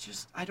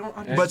 I don't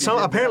But understand. some-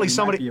 apparently We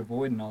somebody- might be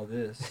avoiding all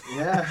this.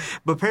 Yeah.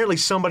 But apparently,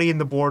 somebody in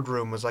the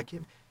boardroom was like,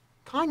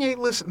 "Kanye,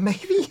 listen,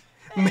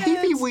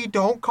 maybe we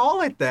don't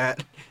call it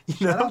that." You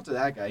Shout know? out to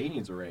that guy. He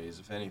needs a raise,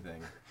 if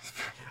anything.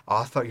 Oh,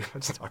 I thought you were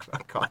about to talk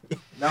about Kanye.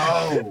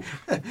 No,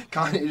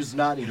 Kanye does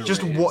not need a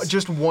raise.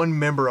 Just one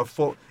member of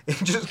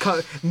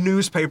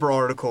newspaper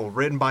article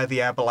written by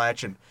the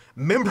Appalachian.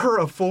 Member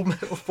of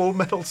Full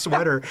Metal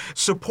Sweater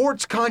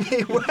supports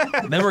Kanye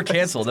West. Then we're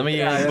canceled. Then we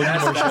Yeah, wouldn't that's,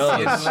 do more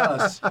that's, shows.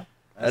 us.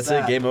 That's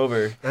that. it. Game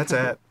over. That's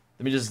it.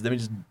 Let me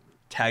just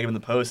tag him in the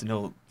post, and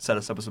he'll set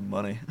us up with some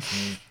money.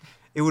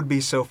 It would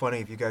be so funny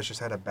if you guys just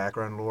had a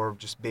background lore of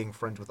just being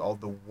friends with all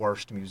the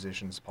worst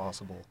musicians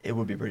possible. It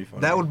would be pretty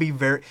funny. That would be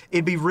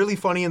it'd be really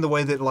funny in the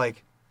way that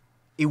like,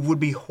 it would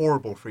be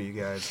horrible for you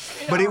guys,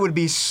 but it would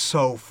be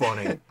so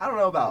funny. I don't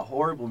know about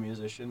horrible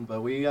musician,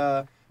 but we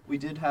We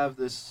did have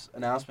this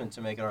announcement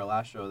to make at our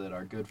last show that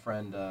our good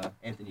friend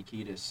Anthony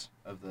Kiedis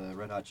of the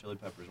Red Hot Chili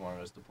Peppers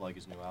wanted us to plug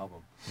his new album.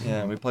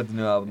 Yeah, we played the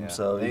new album, Yeah.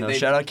 so They-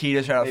 shout out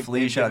Keita, shout out They've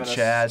Flea, shout out given us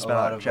Chad, a shout lot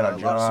out of, shout out a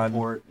lot of John.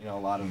 support. You know, a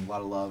lot of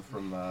love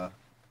from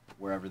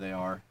wherever they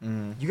are.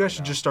 You guys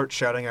should just start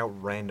shouting out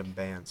random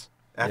bands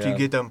after Yeah. you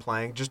get done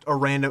playing. Just a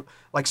random,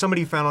 like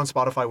somebody you found on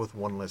Spotify with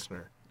one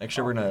listener. Next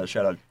year we're gonna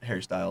shout out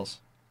Harry Styles.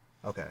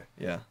 Okay.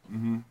 Yeah,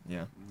 Mm-hmm.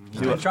 yeah,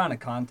 He's been trying to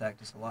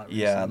contact us a lot.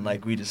 yeah. recently. And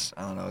like we just,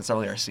 I don't know, it's not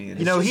really our scene.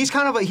 You know, he's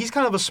kind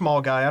of a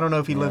small guy. I don't know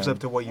if he lives Yeah. up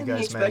to what you And he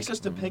guys expects make. us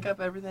to pick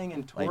up everything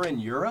and tour Like- in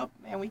Europe.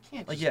 Man, we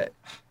can't. like just- yeah,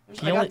 There's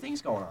he I only- got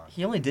things going on.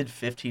 he only did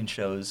 15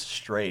 shows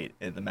straight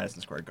in the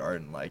Madison Square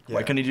Garden. Like,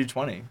 why Yeah. couldn't he do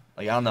 20?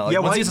 Like, I don't know. Like, Yeah,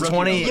 once why- he's to rookie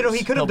 20, You know,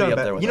 he could he'll have be done up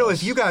there better. with You know, us.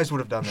 if you guys would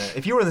have done that,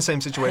 if you were in the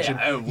same situation,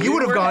 Yeah, we you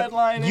would have were gone.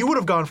 headlining. You would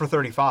have gone for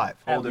 35.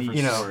 Whole At different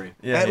You know, story.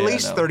 Yeah, at yeah,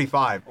 least no.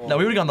 35. No,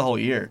 we would have gone the whole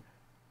year.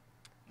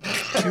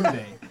 2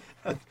 day.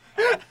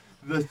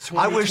 The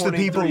I wish the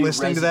people 2023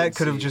 listening to that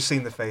could have residency. just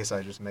seen the face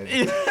I just made.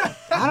 yeah,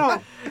 I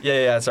don't.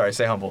 yeah. Sorry,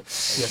 stay humble. Yeah,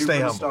 Shoot stay for the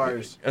humble.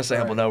 stars. Stay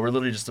humble. No, we're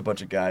literally just a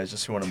bunch of guys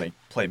just who want to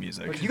play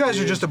music. You guys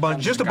are just a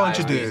bunch of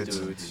Guys,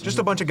 dudes. Just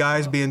a bunch of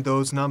guys being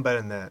dudes. None better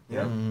than that.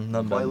 Yeah. None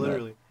Quite better than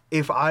literally.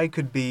 If I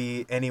could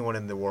be anyone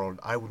in the world,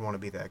 I would want to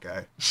be that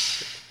guy.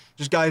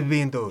 Just guys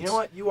being dudes. You know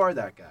what? You are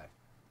that guy.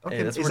 Okay,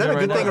 Hey, that's is what that we're a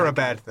doing good right thing now. or a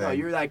bad thing? No,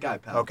 you're that guy,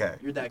 pal. Okay.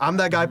 You're that guy. I'm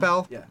that guy,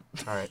 pal? Yeah,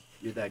 All right.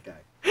 you're that guy.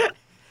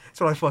 That's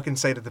what I fucking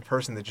say to the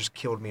person that just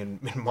killed me in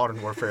Modern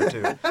Warfare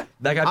 2. That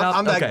guy, pal?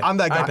 I'm that, Okay. I'm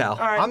that guy. Hi, pal. All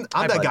right. I'm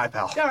Hi, that bud. guy,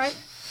 pal. All right.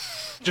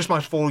 Just my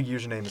full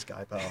username is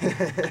Guy Pal.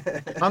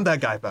 I'm that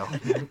guy, pal.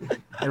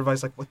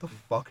 Everybody's like, what the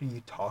fuck are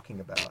you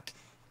talking about?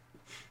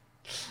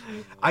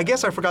 I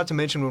guess I forgot to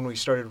mention when we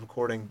started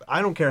recording, but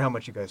I don't care how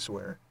much you guys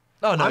swear.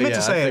 Oh, no, I meant yeah,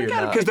 to say it figured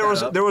that. because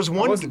there was I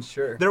one wasn't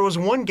sure. there was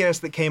one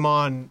guest that came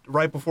on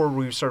right before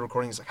we started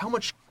recording. He's like, how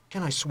much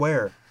can I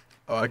swear?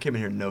 Oh, I came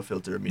in here no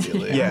filter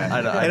immediately. Yeah, I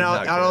and did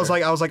not I was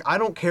care. like, I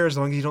don't care as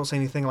long as you don't say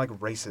anything like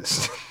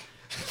racist.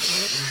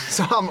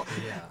 So I'm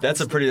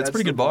That's a pretty that's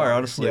good the bar, bar.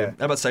 honestly. Yeah.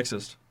 How about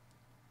sexist?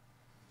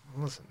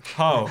 listen.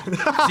 Oh,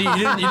 see,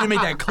 you didn't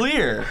make that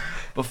clear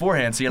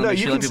beforehand, so you No, gotta make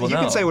you sure can that people you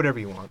know. can say whatever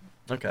you want.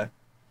 Okay.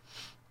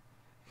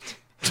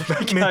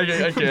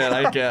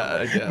 I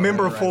can't.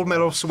 Member of Full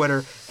Metal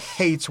Sweater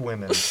hates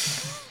women.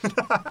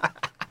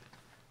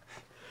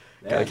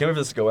 God, I can't wait for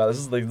this to go out. This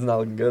is not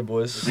looking good,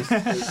 boys.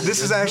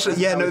 This is actually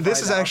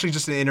this is actually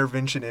just an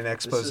intervention in This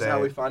expose. is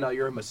how we find out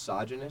you're a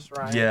misogynist,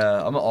 Ryan.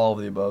 Yeah, I'm all of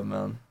the above,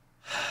 man.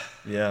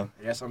 Yeah,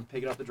 I guess I'm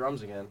picking up the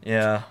drums again.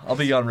 yeah. I'll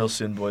be gone real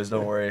soon, boys.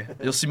 Don't worry.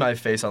 You'll see my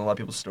face on a lot of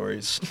people's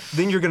stories.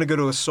 Then you're gonna go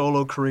to a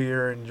solo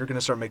career and you're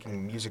gonna start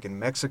making music in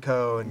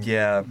Mexico and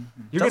Yeah,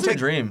 you're that's gonna a take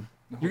dream.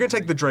 you're gonna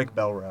take the Drake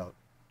Bell route.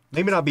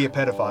 Maybe not be a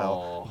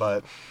pedophile, Oh.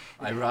 but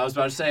I was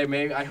about to say,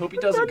 maybe I hope he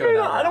doesn't go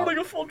that I don't route. think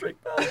a full Drake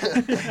bell.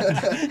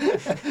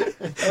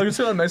 I'm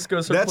gonna in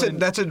Mexico.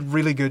 that's a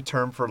really good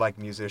term for like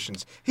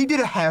musicians. He did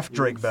a half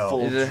Drake Bell.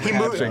 full He did a He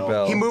half moved. Drake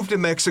Bell. He moved to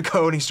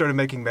Mexico and he started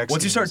making Mexican.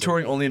 Once you start music.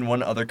 touring only in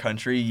one other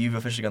country, you've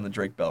officially gone the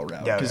Drake Bell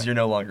route Yeah, because yeah. you're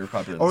no longer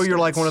popular. in Or the you're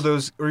like States.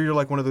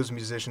 one of those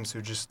musicians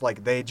who just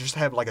like they just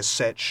have like a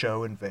set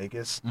show in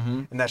Vegas,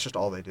 Mhm. and that's just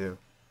all they do.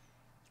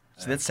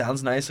 So that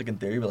sounds nice, like in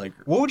theory, but like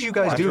What would you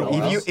guys After do a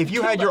while. if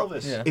you Kill had your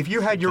Elvis. Yeah. if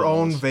you had your Kill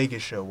own Elvis.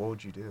 Vegas show? What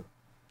would you do?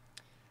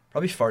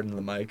 probably fart into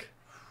the mic.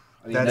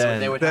 I mean, That's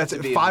they would have that's to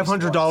be at least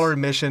 $500 once.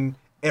 admission.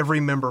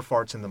 Every member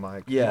farts in the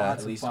mic. Yeah, Lots At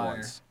of least fire.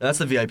 once. that's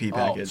the VIP Oh,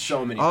 package.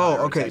 so many. Oh, okay.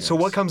 pyrotechnics. So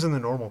what comes in the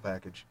normal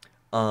package?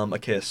 A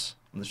kiss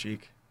on the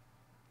cheek.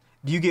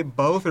 Do you get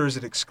both, or is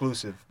it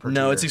exclusive? Per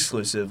No, tier? it's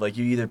exclusive. Like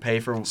you either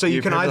pay for. So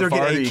you can pay for the either get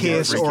fart a or you get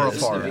kiss free or a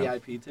kiss. fart. The Yeah.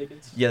 VIP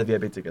tickets. Yeah, the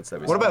VIP tickets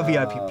that we What saw. about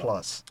VIP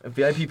Plus?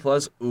 VIP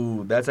Plus?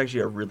 Ooh, that's actually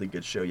a really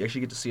good show. You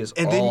actually get to see us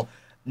And then- all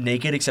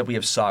naked, except we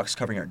have socks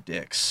covering our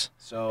dicks.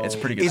 So It's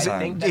pretty good Is it- I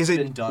think time. that's is it-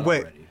 been done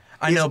wait. already.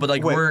 I Is know, it- but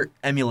like wait. we're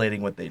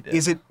emulating what they did.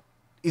 Is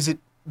it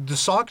the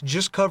sock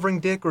just covering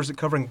dick, or is it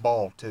covering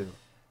ball too?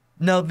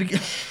 No,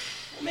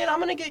 Man, I'm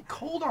gonna get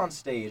cold on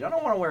stage. I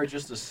don't want to wear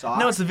just a sock.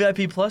 no, it's the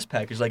VIP Plus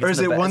package. Like, Or it's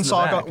is in the it ba- one it's in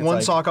the sock back. on, It's one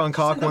like- sock on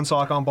cock, one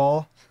sock on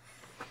ball?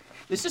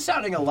 This is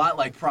sounding a lot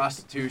like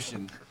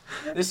prostitution.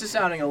 This is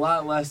sounding a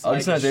lot less. I'm like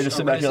just not there to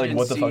sit back here like,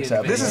 what the fuck's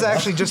happening? This is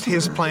actually just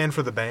his plan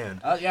for the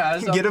band. Yeah,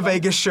 as Get a I'm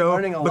Vegas show,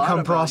 learning a lot become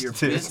about your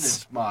prostitutes.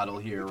 business model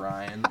here,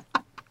 Ryan.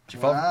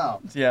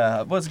 Wow.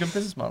 Yeah, well, it's a good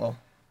business model.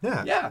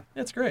 Yeah. Yeah,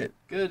 Yeah, it's great.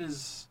 good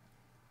is.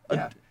 Uh,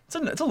 Yeah,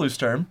 It's a loose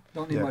term.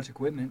 Don't need Yeah. much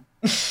equipment.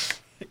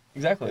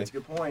 Exactly. that's a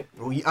good point.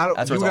 Well, you That's where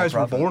you it's all guys were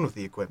profit. born with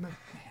the equipment.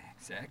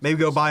 Exactly. Maybe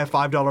go buy a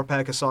 $5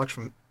 pack of socks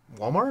from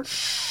Walmart.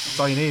 That's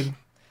all you need.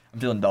 I'm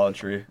feeling Dollar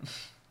Tree.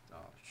 Oh,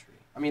 true.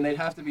 I mean, they'd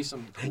have to be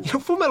some. Cool. You know,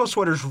 Full Metal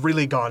Sweater's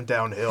really gone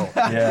downhill.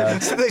 Yeah.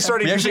 So they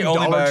started We actually using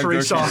only buy Dollar our Tree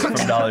groceries socks.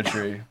 from Dollar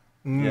Tree.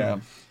 Mm. Yeah.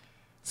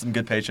 Some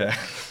good paycheck.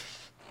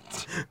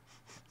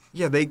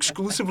 Yeah, they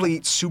exclusively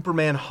eat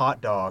Superman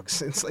hot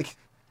dogs. It's like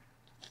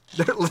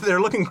they're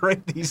looking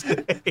great these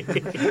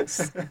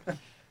days.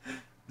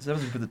 So that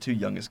was we put the two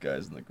youngest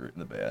guys in the group in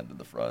the band in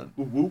the front.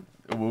 Whoop.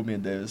 Whoop, me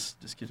and Davis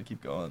just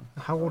keep going.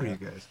 How old are you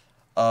guys?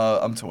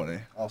 I'm 20.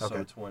 Also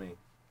Okay. 20.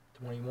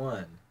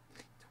 21.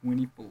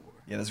 24.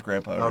 Yeah, this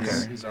grandpa. Okay. Over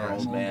here. He's our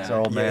old man. He's our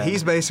old Yeah, man.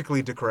 he's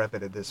basically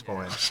decrepit at this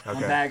point. My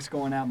Okay. back's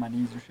going out, my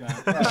knees are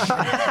shot.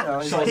 You know,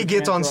 he's He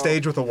gets on Can't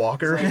stage with a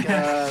walker.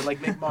 like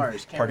Mick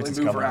Mars. Can't Parkinson's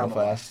really move coming real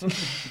around a lot.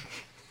 fast.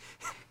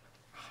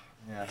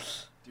 Yeah.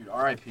 Dude,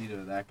 R.I.P. to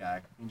that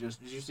guy. Did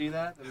you see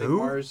that? The Who? Mick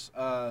Mars,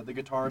 the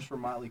guitarist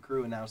from Motley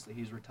Crue announced that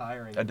he's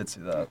retiring. I did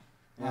see that.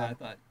 Yeah, I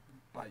thought.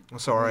 I'm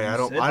sorry, I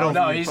don't. Oh,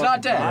 no, he's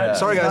not dead. Yeah.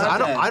 Sorry guys, He's not I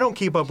don't. dead. I don't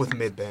keep up with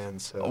mid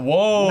bands. So.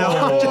 Whoa! No,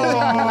 I'm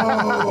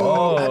just-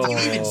 Whoa! Have you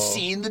even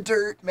seen the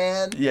dirt,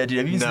 man? Yeah, dude.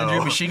 Have you seen the No.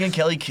 Dream Machine Gun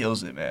Kelly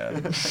kills it,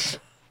 man.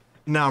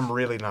 No, I'm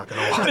really not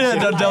gonna watch. Yeah, it.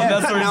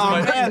 that's the reason No,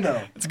 why. Man,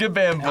 though. It's a good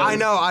band. I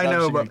know, Machine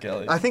Gun but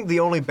Kelly. I think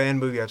the only band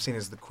movie I've seen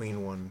is the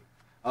Queen one.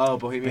 Oh,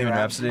 Bohemian Bohemian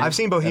Rhapsody. Rhapsody. I've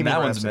seen Bohemian and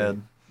that Rhapsody. one's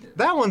mid.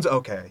 That one's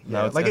okay.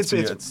 Yeah, No, like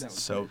it's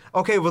so.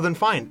 okay. Well then,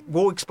 fine.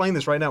 We'll explain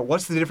this right now.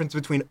 What's the difference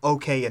between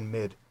okay and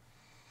mid?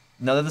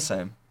 No, they're the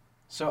same.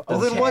 So, Well,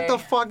 then what the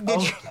okay. fuck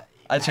did you?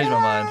 I changed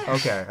my mind.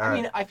 Okay, all I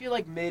right. mean, I feel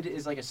like mid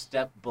is like a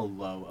step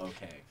below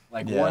okay.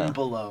 Like Yeah. one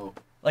below.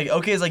 Like,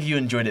 okay is like you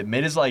enjoyed it.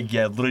 Mid is like,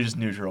 yeah, literally just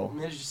neutral.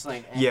 Mid is just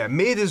like, eh. Yeah,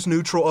 mid is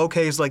neutral.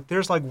 Okay is like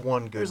there's like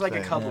one good. There's like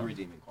thing. a couple Yeah.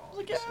 redeeming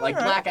qualities. Like, yeah, Like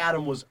alright. Black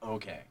Adam was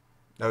okay.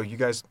 Oh, you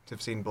guys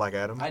have seen Black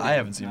Adam? I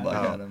haven't seen Black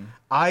Oh. Adam.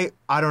 I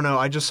don't know.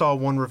 I just saw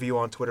one review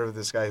on Twitter of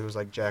this guy who was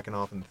like jacking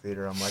off in the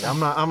theater. I'm like,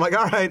 I'm like,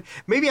 all right,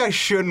 maybe I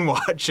shouldn't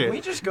watch Can we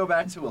it. just go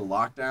back to a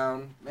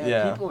lockdown? Man,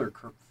 Yeah. people are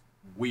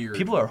weird.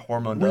 People are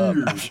hormoned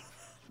up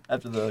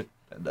after the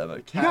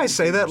pandemic. You guys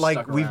say that like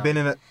Stuck we've around. been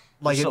in it,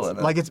 like We're it's still in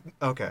it. like it's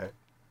okay.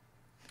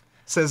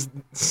 Says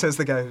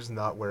the guy who's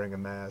not wearing a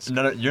mask.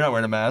 No, you're not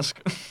wearing a mask.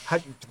 How,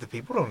 the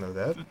people don't know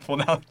that. Well,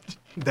 now.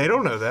 They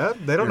don't know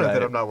that. They don't You're know that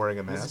right. I'm not wearing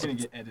a This is mask. gonna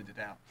get edited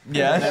out.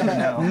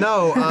 Yeah.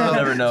 No, You'll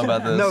never know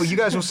about this. no. You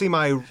guys will see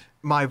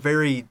my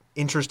very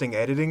interesting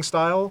editing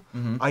style.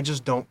 Mhm. I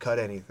just don't cut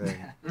anything.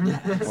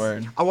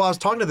 Word. Well, I was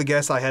talking to the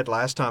guest I had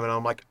last time, and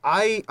I'm like,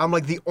 I'm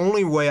like, the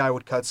only way I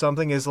would cut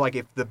something is like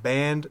if the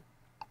band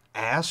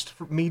asked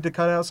for me to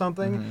cut out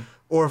something, Mhm.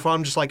 or if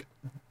I'm just like,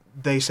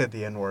 they said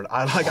the N word.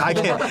 I can't. Don't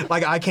tell me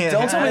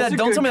That's that. a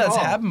Don't good tell me that's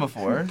call. happened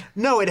before.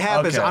 No, it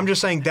happens. Okay. I'm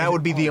just saying that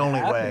would be the Oh, it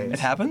only way. happens? It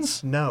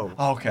happens. No,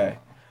 Okay.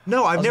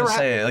 no, I've was never gonna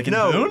say, like in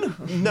no, Boone?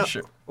 No,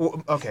 Sure.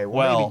 Well, okay,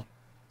 Well,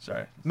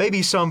 sorry.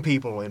 maybe some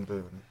people in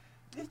Boone.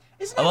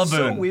 Isn't I that love so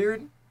Boone.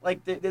 weird?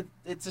 Like,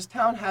 it's this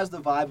town has the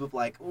vibe of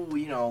like, oh,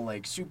 you know,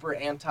 like super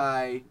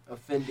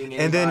anti-offending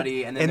And then-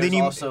 anybody, and then and then there's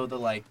you- also the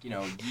like, you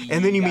know,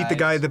 And then you meet the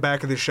guy guys. at the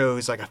back of the show.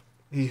 He's like,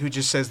 who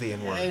just says the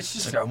N word. It's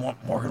just, I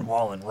want Morgan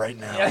Wallen right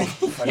now. Yeah.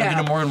 If I Yeah.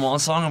 get a Morgan Wallen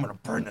song, I'm gonna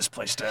burn this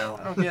place I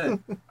down. don't get it.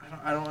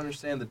 I don't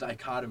understand the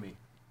dichotomy.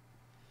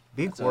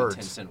 Big It's a words.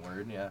 10-cent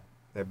word, yeah.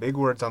 Yeah, big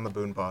words on the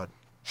BoonePod.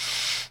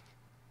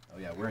 Oh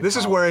yeah, we're. In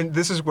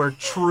This is where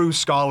true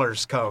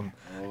scholars come.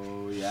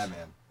 Oh yeah,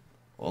 man.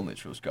 Only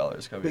true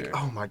scholars come Like, here.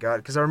 oh my god,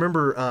 because I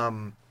remember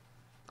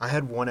I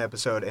had one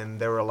episode and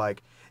they were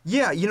like,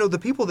 yeah, you know, the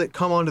people that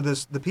come onto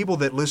this, the people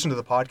that listen to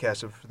the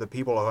podcast of the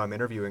people who I'm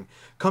interviewing,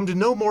 come to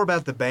know more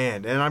about the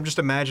band. And I'm just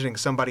imagining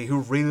somebody who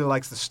really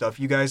likes the stuff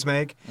you guys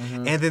make,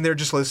 and then they're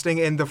just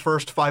listening, and the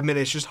first 5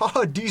 minutes just,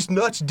 these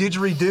nuts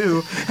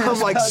didgeridoo. I'm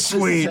like,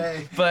 sweet.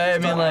 But I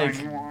mean, like,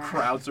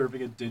 crowd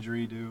surfing a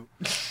didgeridoo.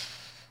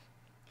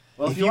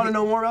 Well, If if you you want to could-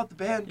 know more about the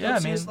band, come yeah, I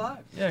see mean, us live.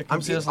 yeah,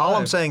 come see us All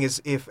I'm live. saying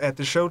is, if at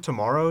the show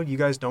tomorrow you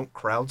guys don't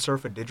crowd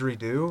surf a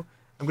didgeridoo,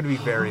 I'm going to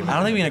be very mad. I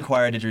don't think we can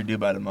acquire a didgeridoo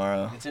by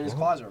tomorrow. It's in his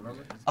closet,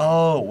 remember?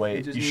 Oh It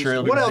wait, just you needs sure? to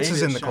it'll be What be else ready?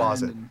 is in the shined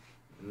closet?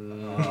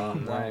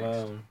 and-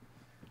 wax.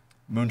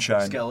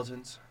 Moonshine.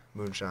 Skeletons.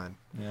 Moonshine.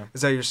 Yeah.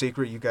 Is that your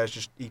secret? You guys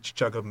just each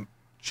chug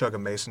a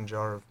mason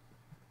jar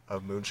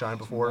of moonshine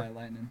before? By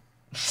lightning.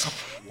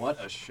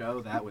 What a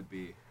show that would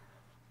be.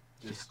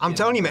 Just I'm get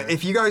telling you, in man, there.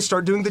 if you guys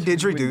start doing the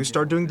didgeridoo, Wouldn't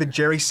start doing the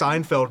Jerry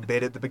Seinfeld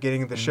bit at the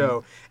beginning of the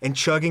show, and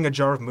chugging a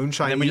jar of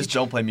moonshine And then we just each,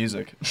 don't play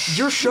music.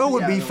 your show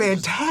would Yeah, be then we'll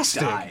just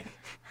fantastic. die.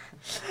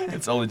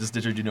 It's only just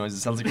didgeridoo noise. It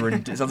sounds like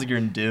it sounds like you're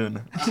in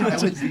Dune. I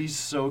would be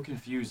so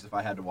confused if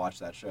I had to watch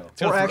that show.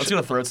 It's got, Or a, actually- it's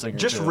got a throat singer.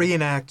 Just too.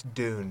 reenact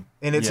Dune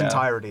in its Yeah.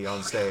 entirety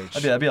on stage.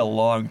 That'd be a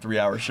long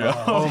 3-hour show.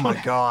 Oh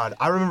my god.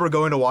 I remember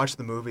going to watch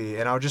the movie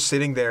and I was just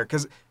sitting there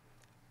because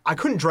I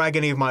couldn't drag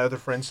any of my other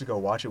friends to go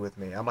watch it with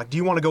me. I'm like, do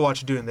you want to go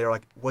watch Dune? And they're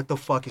like, what the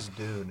fuck is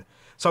Dune?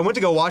 So I went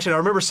to go watch it. I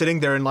remember sitting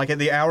there and like at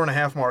the hour and a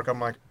half mark, I'm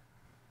like,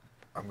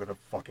 I'm going to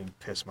fucking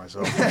piss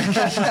myself.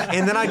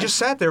 And then I just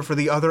sat there for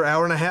the other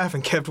hour and a half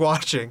and kept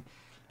watching.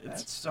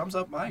 That sums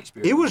up my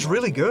experience. It was watching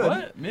really it. good.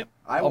 What? Me,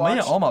 I oh, watched,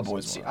 man, all my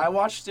boys See, won. I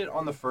watched it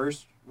on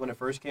when it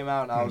first came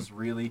out, and Hmm. I was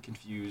really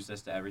confused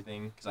as to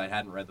everything because I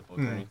hadn't read the book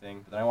or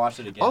anything. But then I watched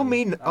it again. Oh,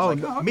 and I was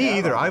like, okay, me I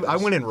either. don't know I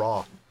this. went in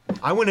raw.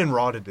 I went in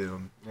raw to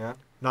Doom. Yeah.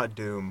 Not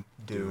Doom.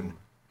 Dune.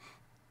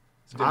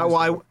 Doom I, is well,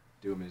 I- dope.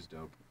 Doom is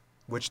dope.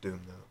 which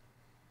Doom, though?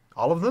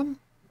 All of them?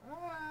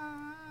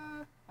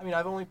 I mean,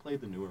 I've only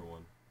played the newer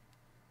one,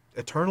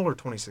 Eternal or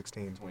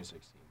 2016?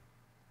 2016.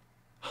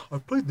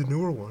 I've played the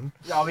newer one.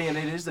 Yeah, I mean,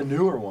 it is the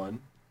newer one.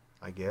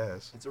 I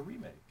guess. It's a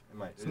remake. It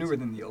might. It's newer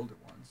than the older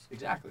ones.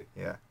 Exactly.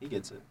 Yeah. He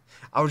gets it.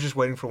 I was just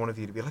waiting for one of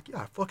you to be like,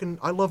 yeah,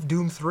 I love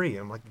Doom 3.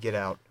 I'm like, get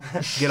out.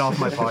 Get off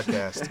my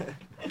podcast.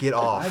 Get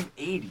off. I'm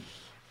 80.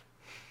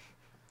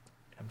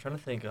 I'm trying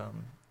to think. I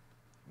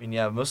mean,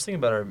 yeah, most thing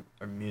about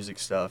our music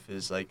stuff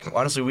is like,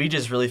 honestly, we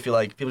just really feel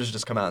like people should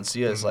just come out and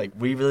see us. Like,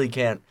 we really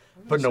can't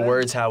put into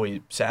words how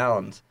we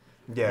sound.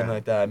 Yeah. Anything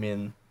like that. I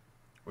mean,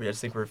 we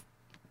just think we're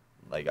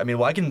like, I mean,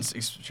 well, I can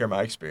share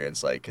my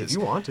experience, like, If you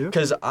want to.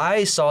 because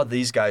I saw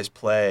these guys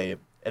play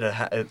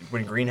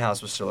when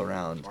Greenhouse was still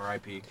around.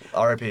 R.I.P.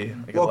 R.I.P.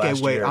 Like Okay,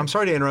 last wait. year. I'm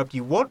sorry to interrupt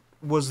you. What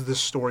was the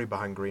story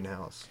behind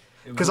Greenhouse?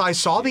 It Because was- I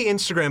saw the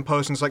Instagram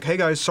post and it's like, hey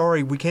guys,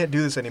 sorry, we can't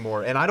do this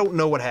anymore. And I don't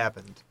know what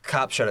happened.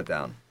 Cops shut it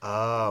down.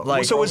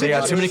 Like, so was they it got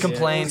just, too many Yeah.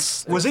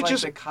 complaints. Was it like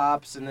just- the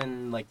cops and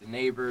then like the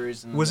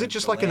neighbors and was it the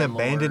just like an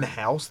landlord? abandoned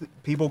house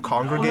that people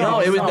congregated?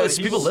 No, it was- it's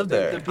people lived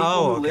there. The people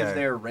Oh, who lived okay.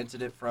 there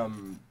rented it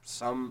from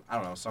some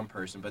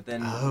person, but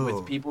then Oh.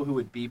 with people who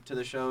would beep to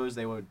the shows,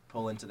 they would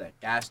pull into that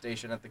gas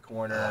station at the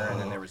corner, and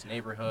then there was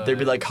neighborhoods. There'd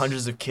be like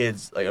hundreds of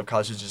kids, like of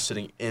college students, just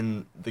sitting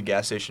in the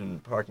gas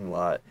station parking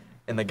lot,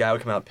 and the guy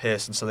would come out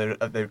pissed, and so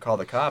they would call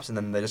the cops, and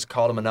then they just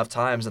called him enough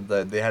times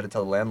that they had to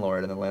tell the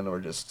landlord, and the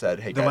landlord just said,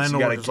 "Hey The guys, you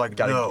landlord gotta, was like,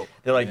 gotta, no.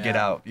 they're like, get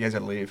Yeah. out, you guys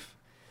gotta leave."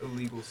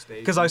 illegal state.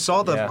 Because I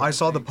saw the Yeah.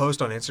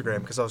 post on Instagram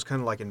because I was kind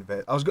of like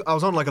I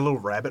was on like a little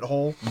rabbit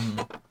hole.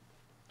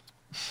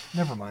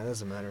 Never mind, that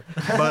doesn't matter.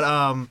 But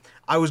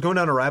I was going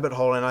down a rabbit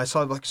hole and I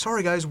saw like,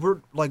 sorry guys, we're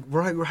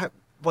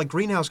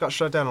Greenhouse got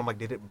shut down. I'm like,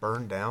 did it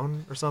burn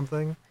down or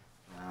something?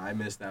 Nah, I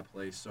miss that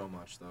place so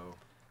much though.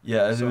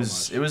 Yeah, it So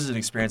was much. it was an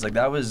experience. Like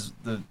that was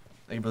it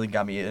really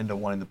got me into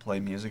wanting to play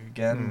music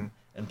again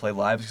and play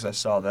live because I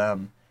saw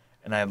them,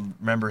 and I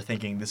remember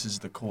thinking this is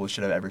the coolest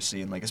shit I've ever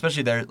seen. Like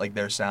especially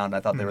their sound. I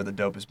thought they were the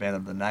dopest band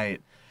of the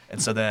night,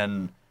 and so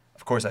then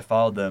of course I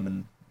followed them,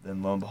 and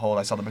then lo and behold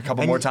I saw them a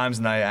couple And more you- times,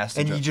 and I asked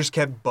them And to- you just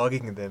kept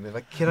bugging them. They're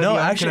like, can No,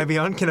 I actually- be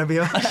on? Can I be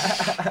on?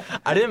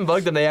 I didn't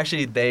bug them.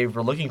 They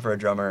were looking for a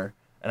drummer,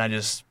 and I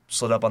just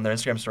slid up on their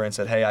Instagram story and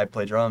said, "Hey, I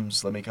play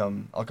drums. Let me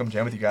come. I'll come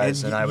jam with you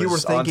guys." And I you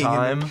was were thinking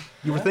on in time.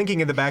 You were thinking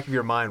in the back of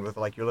your mind with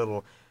like your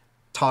little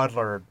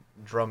toddler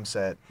drum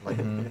set. Like,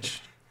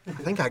 I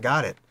think I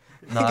got it.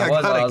 No, I I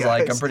was. got it, I was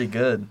like, guys. I'm pretty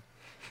good.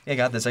 Yeah, I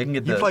got this. I can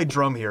get You the. played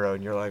Drum Hero,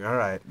 and you're like, all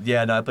right.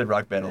 Yeah, no, I played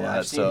Rock Band a Yeah, lot.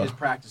 I've seen So his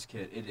practice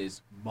kit. It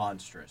is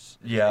monstrous.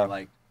 It's Yeah. a,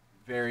 like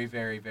very,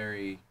 very,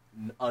 very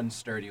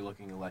unsturdy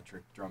looking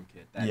electric drum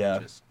kit. That Yeah.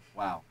 just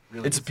wow.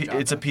 Really it's gets the job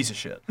it's a done. piece of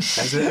shit.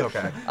 Is it?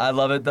 Okay. I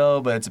love it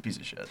though, but it's a piece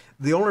of shit.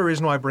 The only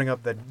reason why I bring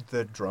up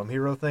the Drum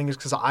Hero thing is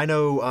because I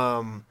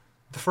know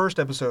the first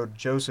episode,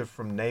 Joseph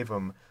from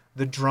Navum,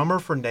 the drummer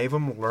for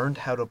Navum learned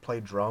how to play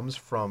drums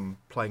from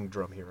playing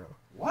Drum Hero.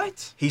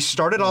 What? He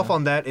started off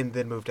on that and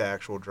then moved to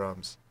actual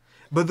drums.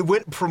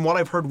 But from what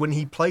I've heard, when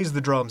he plays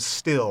the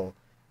drums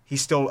he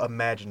still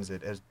imagines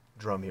it as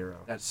Drum Hero.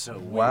 That's so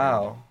weird.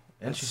 Wow,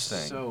 That's interesting.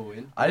 So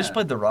I just yeah.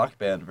 played the Rock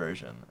Band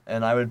version,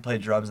 and I would play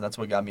drums, and that's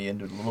what got me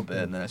into it a little bit.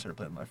 And then I started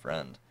playing with my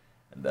friend,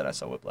 and then I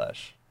saw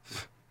Whiplash.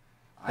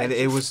 And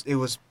it was It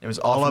was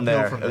All all from uphill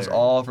there. from It was there.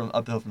 all from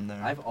uphill from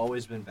there. I've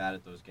always been bad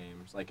at those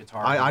games, like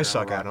guitar. I Hero,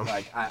 suck at rock- 'em.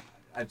 Like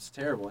it's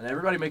terrible, and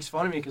everybody makes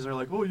fun of me because they're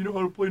like, "Oh, you know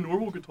how to play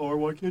normal guitar?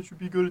 Why can't you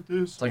be good at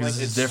this?" It's like, this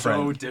is it's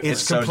different. So different.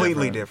 it's so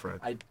completely different.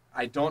 different.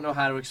 I don't know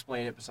how to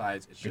explain it.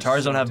 Besides, it's just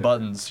Guitars so don't have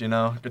different. buttons, you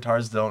know.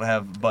 Guitars don't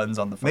have buttons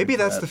on the. Maybe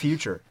fucking that's fret. the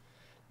future.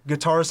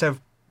 Guitars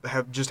have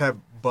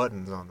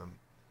buttons on them.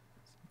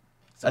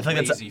 It's a I think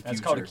that's a- lazy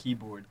That's called a future.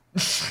 keyboard.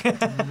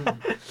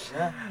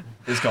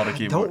 It's called a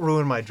keyboard. Don't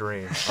ruin my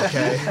dream,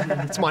 okay?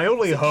 It's my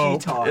only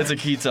hope. Guitar. It's a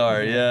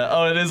keytar, yeah.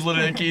 Oh, it is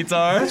literally a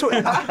keytar. That's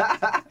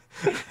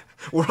what.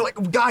 We're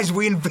like, guys,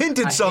 we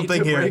invented I hate something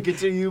to here. break it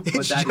to you, but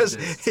It's that just,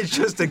 exists. it's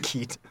just a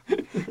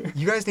keytar.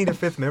 You guys need a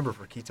fifth member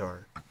for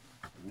keytar.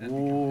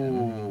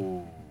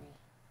 Ooh.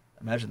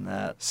 Imagine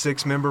that.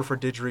 6 member for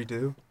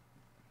didgeridoo.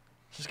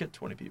 Just get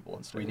 20 people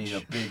on stage. We need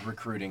a big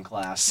recruiting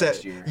class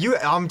next year.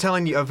 I'm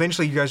telling you,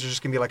 eventually you guys are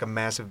just gonna be like a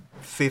massive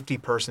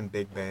 50-person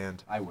big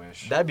band. I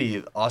wish. That'd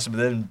be awesome, but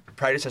then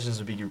practice sessions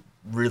would be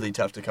really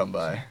tough to come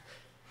by.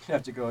 You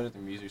have to go into the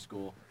music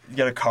school. You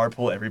gotta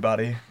carpool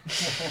everybody.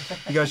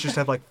 You guys just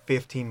have like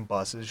 15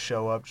 buses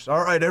show up. Just,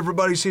 all right,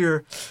 everybody's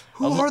here.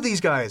 Who are these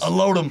guys?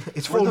 Unload them.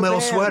 It's We're Full the Metal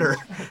band. Sweater.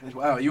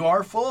 Wow, you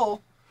are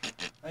full.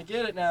 I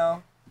get it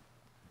now.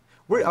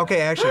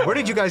 Okay, actually, where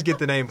did you guys get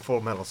the name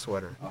Full Metal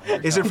Sweater? Oh, here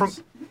Is it from?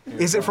 comes. Here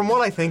Is it from comes.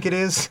 what I think it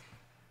is?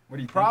 What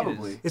do you think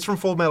Probably. it is? It's from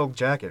Full Metal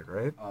Jacket,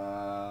 right?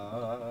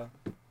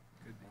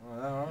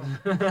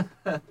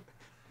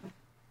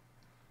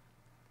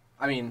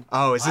 I mean,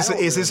 Oh, is I this don't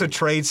is this a really-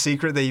 trade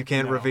secret that you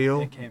can't No,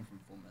 reveal? It came from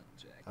Full Metal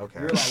Jacket. Okay.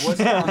 We were like, what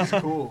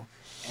sounds cool?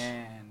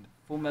 And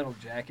Full Metal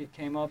Jacket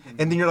came up. And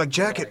then you're like,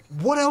 we were jacket.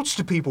 What else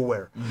do people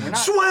wear? We're not-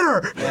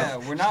 Sweater. Yeah,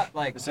 we're not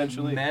like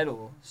Essentially.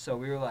 metal, so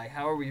we were like,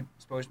 how are we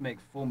supposed to make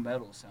Full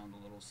Metal sound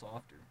a little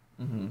softer?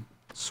 Mm-hmm.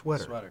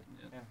 Sweater. sweater.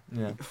 Yeah.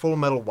 Yeah. Full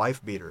Metal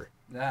wife beater.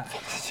 Yeah.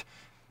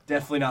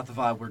 Definitely not the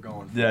vibe we're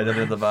going for. Yeah,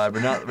 definitely the vibe. We're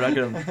not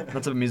gonna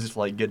not some music to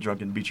like get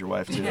drunk and beat your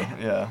wife too.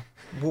 Yeah.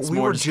 Well, It's we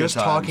more were just good just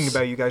talking times.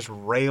 about you guys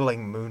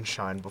railing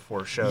moonshine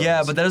before shows.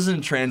 Yeah, but that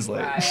doesn't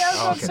translate. I was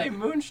about to Okay. say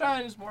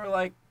moonshine is more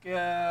like,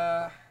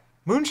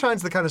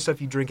 moonshine's the kind of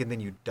stuff you drink and then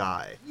you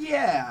die.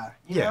 yeah,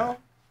 you Yeah. know,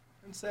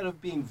 instead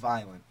of being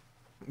violent.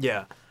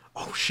 Yeah.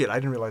 Oh shit! I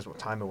didn't realize what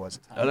time it was.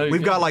 I know you We've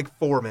can- got like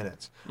 4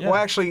 minutes. Yeah. Well,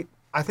 actually,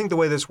 I think the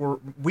way this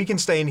works, we can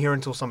stay in here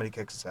until somebody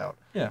kicks us out.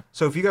 Yeah.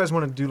 So if you guys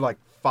want to do like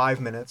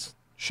 5 minutes,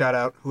 shout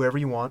out whoever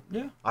you want.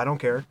 Yeah. I don't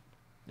care.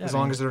 Yeah, As I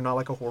long mean- as they're not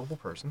like a horrible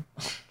person.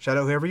 Shout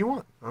out whoever you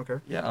want. I don't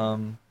care. Yeah.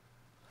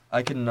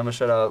 I'm gonna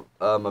shout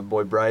out my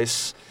boy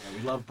Bryce. Yeah,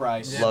 we love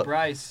Bryce. Yeah, Love-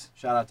 Bryce.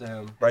 Shout out to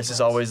him. Bryce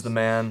is always the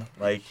man.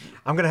 Like,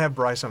 I'm gonna have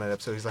Bryce on an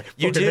episode. He's like, I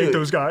You fucking do. hate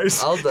those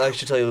guys. I'll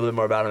actually tell you a little bit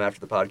more about him after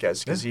the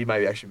podcast because he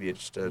might actually be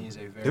interested. He's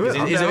a very Do it.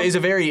 I'm down. He's a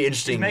very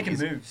interesting. He's making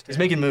moves. He's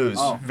making moves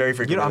Oh. very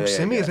frequently.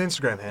 Send me yeah. his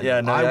Instagram handle.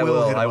 Yeah, no, I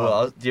will. Hit him I will.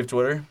 up. Do you have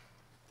Twitter?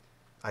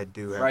 I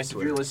do have Bryce, if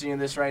Twitter. you're listening to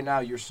this right now,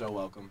 you're so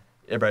welcome.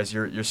 Yeah, Bryce,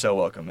 you're so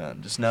welcome,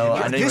 man. Just know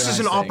I know This you is do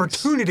an nice things.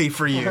 opportunity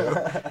for you.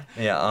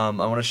 Yeah, I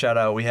want to shout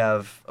out. We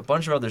have a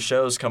bunch of other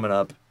shows coming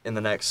up in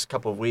the next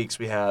couple of weeks.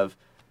 We have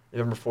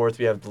November 4th.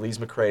 We have the Lee's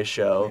McRae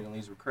show. Playing at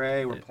Lee's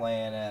McRae. We're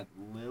playing at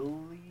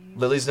Lily's.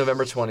 Lily's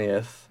November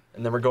 20th,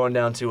 and then we're going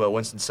down to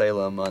Winston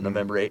Salem on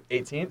November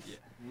 18th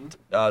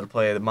to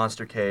play the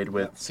Monstercade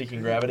with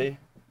Seeking Gravity.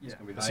 It's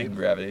gonna be Seeking hype.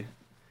 Gravity.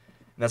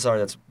 And that's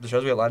the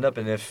shows we got lined up.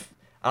 And if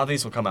I don't think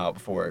this will come out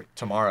before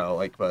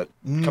tomorrow, but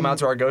come out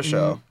to our Go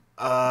show.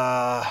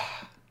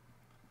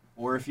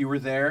 Or if you were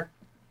there,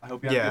 I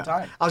hope you had a Yeah. good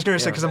time. I was gonna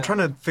say Yeah. because I'm trying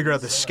to figure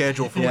out the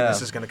schedule for when Yeah.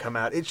 this is gonna come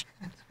out. It's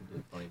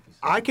Funny if you said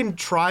I can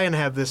try and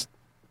have this.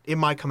 It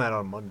might come out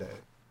on Monday.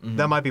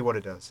 That might be what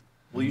it does.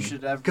 Well, you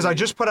should have. Because I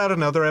just put out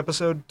another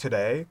episode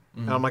today,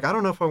 Mm-hmm. and I'm like, I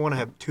don't know if I want to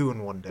have 2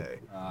 in one day.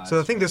 So I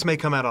that's think this may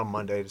come out on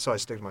Monday, so I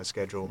stick to my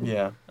schedule.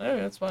 Yeah, hey,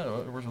 that's fine.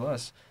 It works with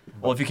us.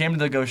 Well, if you came to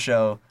the Go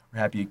show, we're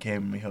happy you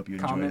came, and we hope you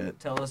enjoyed Comment, it.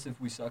 tell us if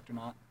we sucked or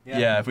not.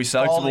 Yeah, if we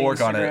sucked, Follow we'll the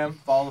work on it. Instagram,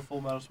 Follow the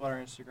Full Metal Sweater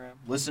Instagram.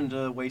 Listen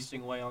to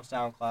Wasting Away on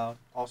SoundCloud.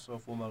 Also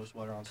Full Metal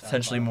Sweater on SoundCloud.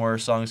 Potentially more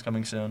songs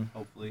coming soon.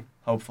 Hopefully.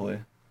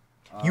 Hopefully.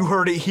 You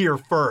heard it here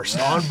first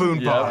on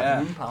BoonePod.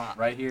 Yeah. Yeah,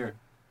 right here.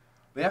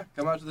 But yeah,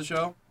 come out to the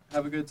show,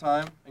 have a good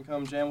time, and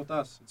come jam with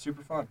us. It's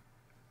super fun.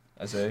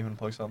 Isaiah, you want to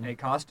plug something? Hey,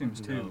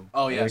 costumes too. No.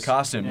 Oh Yeah, yes,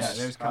 costumes. Yeah,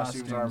 there's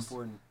costumes are costumes.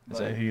 important.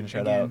 Isaiah, who you gonna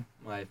shout Again, out?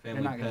 My They're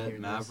family not gonna pet hear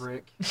this.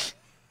 Maverick,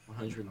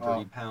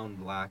 130-pound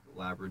black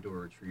Labrador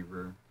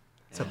Retriever.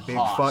 That's a and big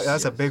Hoss.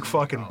 that's a big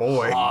fucking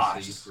boy.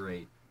 Hoss. He's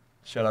great.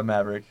 Shout out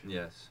Maverick.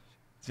 Yes.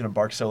 He's gonna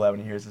bark so loud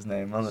when he hears his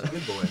name. He's a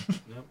good boy.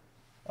 Yep.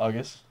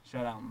 August.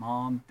 Shout out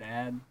mom,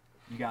 dad.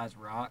 You guys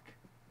rock.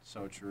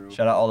 So true.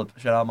 Shout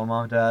out my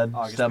mom, dad,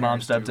 August stepmom,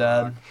 parents do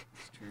stepdad. rock.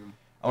 It's true.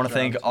 I want to Shout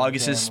thank out to the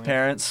August's family.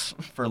 parents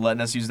for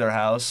letting us use their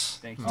house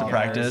Thank you to guys.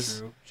 practice.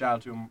 True. Shout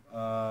out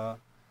to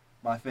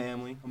my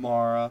family,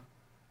 Amara.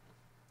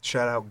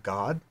 Shout out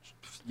God,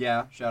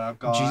 Yeah, shout out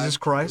God. Jesus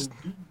Christ.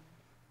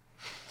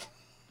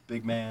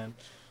 Big man.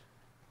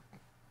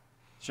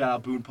 Shout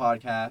out Boone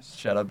Podcast.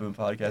 Shout out Boom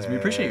Podcast. We Yeah.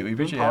 appreciate you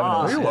BoonePod. having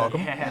us. You're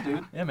welcome. Yeah.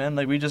 Dude, Yeah, man.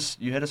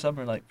 You hit us up and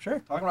we're like, sure.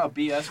 talking about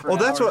BS for Well,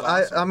 an that's hour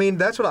what is awesome. I mean.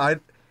 That's what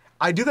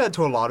I do that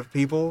to a lot of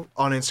people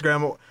on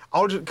Instagram.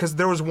 I'll just because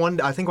there was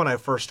one. I think when I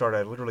first started,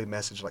 I literally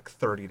messaged like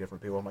 30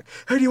 different people. I'm like,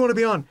 hey, do you want to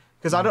be on?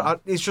 Because I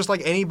don't. It's just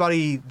like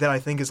anybody that I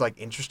think is like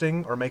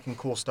interesting or making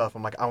cool stuff.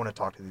 I'm like, I want to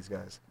talk to these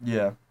guys.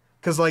 Yeah.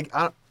 Because like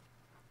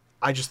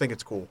I just think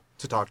it's cool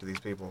to talk to these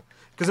people.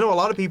 Because I know a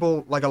lot of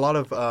people, like a lot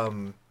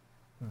of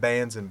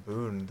bands in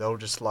Boone, they'll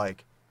just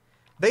like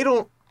they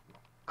don't.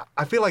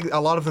 I feel like a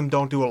lot of them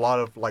don't do a lot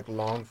of like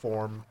long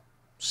form,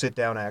 sit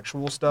down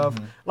actual stuff.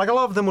 Like a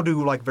lot of them will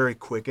do like very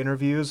quick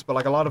interviews, but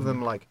like a lot of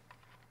them like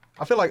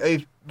I feel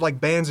like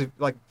bands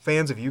like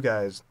fans of you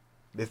guys,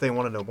 if they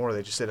want to know more,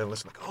 they just sit and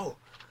listen. Like, oh,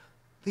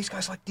 these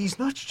guys like these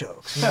nuts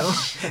jokes. You know,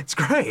 it's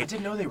I great.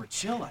 didn't know they were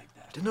chill like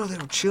that. Didn't know they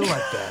would chill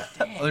like that.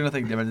 I didn't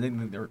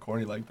think they were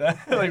corny like that.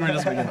 Like we're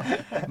just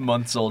making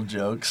months old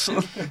jokes.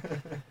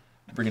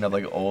 Bringing up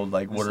like old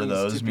like what This are needs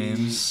those to be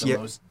memes? The Yeah.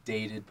 most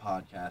dated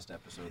podcast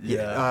episode.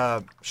 Yeah.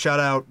 Shout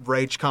out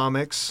Rage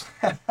Comics.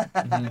 Yeah,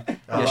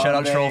 shout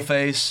out Monday.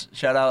 Trollface.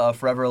 Shout out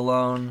Forever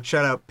Alone.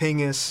 Shout out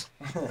Pingus.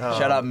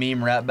 Shout out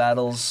Meme Rap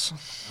Battles.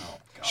 Oh,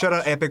 God. Shout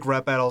out Epic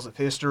Rap Battles of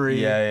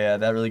History. Yeah,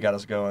 that really got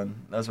us going.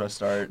 That's where I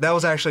start.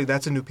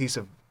 That's a new piece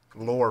of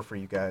lore for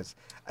you guys.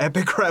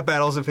 Epic Rap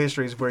Battles of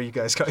History is where you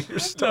guys got your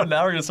So stuff.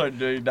 now we're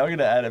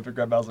gonna add Epic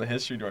Rap Battles of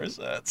History to our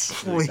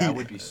sets. Dude, that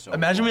would be so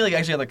Imagine we fun. like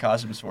actually had the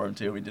costumes for him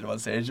too. We did them on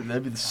stage.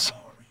 That'd be so.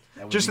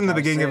 That would Just be in the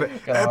kinda beginning of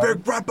sick. it. Kinda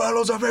Epic Rap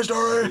Battles of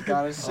History.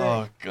 Kinda sick.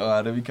 Oh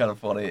god, it'd be kind of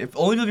funny. If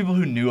only for the people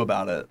who knew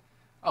about it.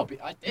 Oh,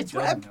 it's Who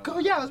doesn't know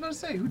rap. Yeah, I was about to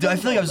say. Who Dude, I doesn't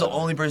feel like know I was the about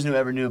only person who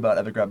ever knew about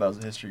Epic Rap Battles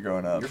of History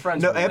growing it? up. Your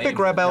friends. No, were Epic lame.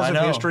 Rap Battles I of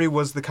know. History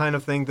was the kind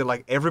of thing that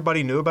like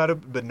everybody knew about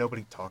it, but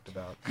nobody talked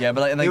about. Yeah,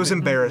 but like, and, like It was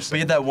embarrassing. But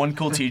you had that one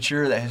cool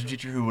teacher, that history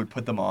teacher, who would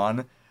put them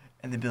on,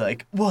 and they'd be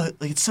like, "What?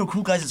 Like it's so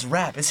cool, guys! It's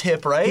rap. It's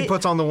hip, right?" He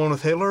puts on the one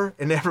with Hitler,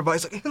 and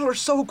everybody's like, Hitler's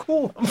so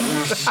cool. You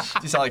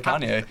sound like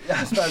Kanye. Yeah,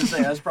 I was about to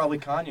say that's probably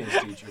Kanye's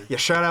teacher. Yeah,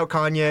 shout out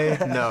Kanye.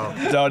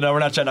 No. No, we're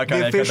not shouting out Kanye.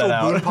 The official Cut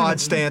that out. BoonePod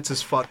stance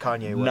is fuck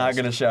Kanye West. Not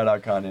gonna shout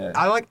out Kanye.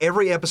 I like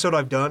every episode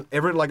I've done,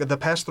 the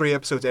past 3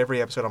 episodes,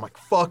 every episode I'm like,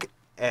 fuck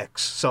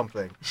X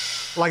something.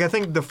 Like I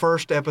think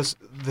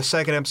the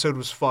second episode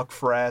was fuck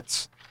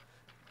frats.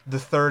 The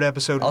third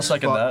episode I'll was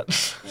second fuck,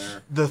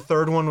 that. The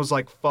third one was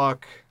like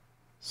fuck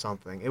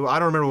something. I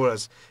don't remember what it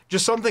was.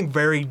 Just something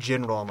very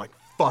general. I'm like,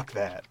 fuck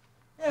that.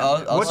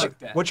 I'll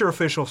What's your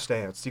official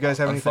stance? Do you guys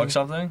have anything? fuck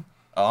something?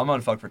 Oh, I'm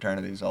on fuck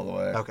fraternities all the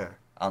way. Okay.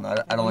 I don't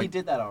know. I don't He like.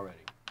 did that already.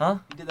 Huh?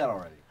 He did that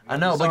already. I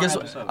know, but guess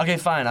Episode. okay,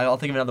 fine. I'll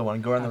think of another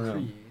one. Go around the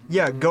room.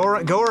 Yeah, go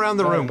around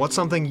the room. What's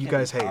something you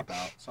guys hate? Cop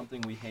out.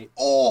 Something we hate.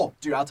 Oh,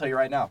 dude, I'll tell you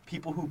right now.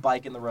 People who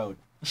bike in the road.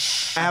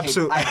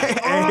 Absolutely.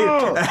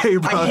 I Hey,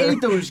 brother. I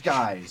hate those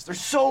guys. They're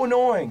so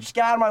annoying. Just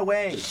get out of my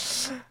way.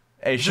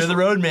 Hey, share the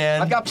road,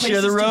 man. I've got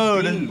Share the places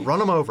to road. be. Run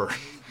them over.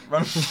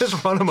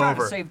 Just run them Trying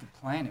over. to save the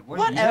planet. What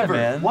are you Whatever,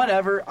 man.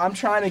 whatever. I'm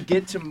trying to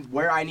get to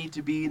where I need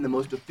to be in the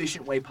most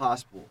efficient way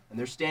possible, and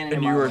they're standing And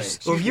in you my were way.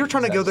 Well, if you're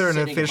trying to go there in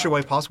an Sitting in efficient my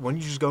way possible,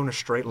 wouldn't you just go in a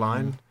straight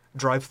line,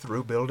 drive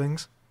through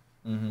buildings?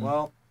 Mhm.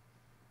 Well,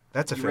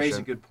 That's you raise a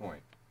efficient. good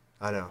point.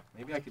 I know.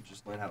 Maybe I could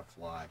just learn how to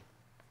fly.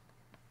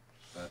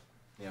 But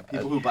yeah,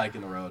 people who bike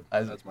in the road.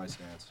 That's my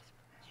stance.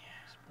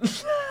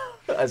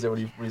 Isaiah, what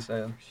are you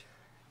saying?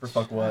 For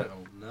fuck I what?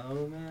 don't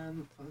know,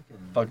 man. Fucking.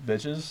 Fuck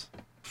bitches?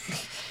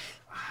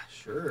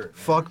 Sure. man,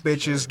 Fuck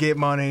bitches, sure. get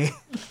money.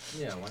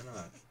 Yeah, why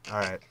not? All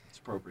right. It's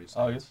appropriate.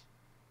 Oh, stance.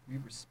 We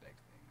respect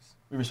things.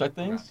 we respect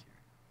around things? here.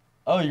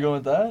 Oh, you going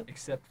with that?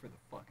 Except for the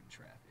fucking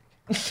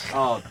traffic.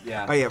 Oh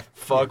yeah. Oh yeah.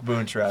 Fuck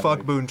Boone traffic.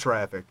 Fuck Boone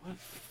traffic.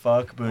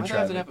 Fuck Boone Why do I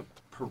have to traffic. have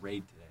a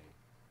parade today?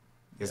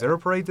 Is there a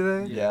parade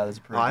today? Yeah, there's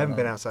a Oh, parade. I haven't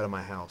going been on. outside of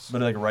my house.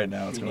 Literally, like right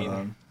now, it's Me going neither.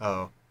 on.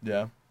 Oh.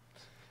 Yeah.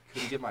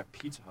 Couldn't get my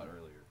Pizza Hut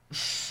earlier.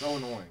 So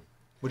annoying.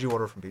 What'd you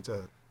order from Pizza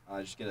Hut?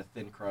 I just get a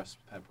thin crust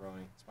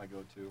pepperoni. It's my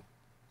go-to.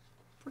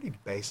 Pretty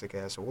basic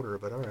ass order,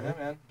 but all Yeah, right.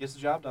 man. Gets the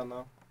job done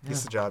though.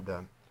 Gets the job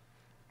done.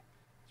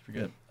 It's pretty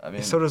good. I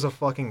mean, So does a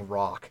fucking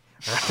rock.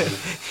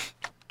 it's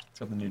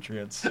got the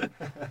nutrients.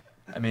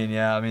 I mean,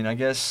 yeah. I mean, I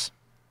guess.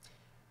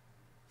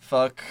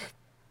 Fuck.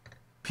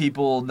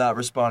 People not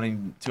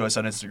responding to us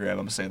on Instagram. I'm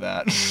gonna say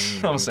that.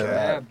 I'm gonna say okay.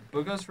 Yeah, that.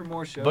 book us for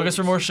more shows. Book us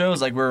for more shows.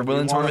 Like we're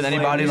willing to work wanna with play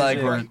anybody. Like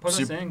music. we're Put us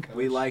super, in, coach.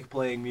 We like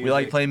playing music. we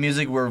like playing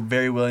music. We're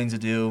very willing to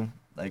do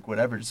like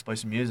whatever. Just play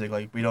some music.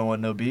 Like we don't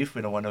want no beef.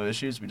 We don't want no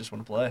issues. We just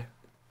want to play.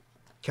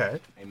 Okay.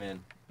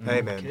 Amen.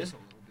 Hey, man. Kiss a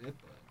little bit,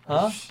 but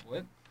Huh?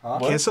 what? Huh?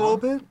 What? Kiss a little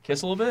bit?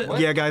 Kiss a little bit. What?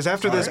 Yeah, guys.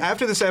 After this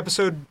Sorry?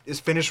 episode is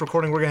finished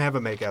recording, we're gonna have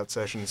a makeout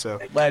session. So.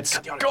 Let's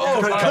go.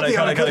 Cut the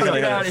audio, cut the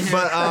audio. Outta here.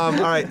 But all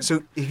right.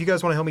 So if you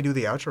guys want to help me do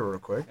the outro real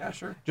quick, Yeah,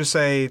 sure. just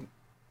say,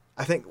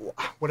 I think,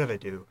 what did I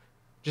do?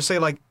 Just say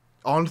like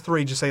on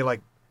 3. Just say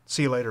like,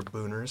 see you later,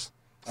 Booners.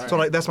 All So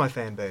right. like that's my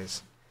fan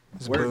base.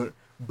 It's Word.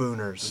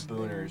 Booners. The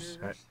Booners.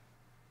 All right.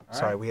 All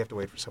Sorry, right. we have to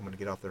wait for someone to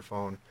get off their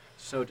phone.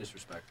 So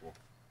disrespectful.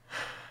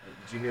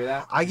 Did you hear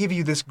that? I give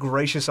you this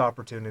gracious Did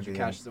opportunity. you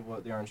catch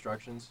our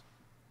instructions?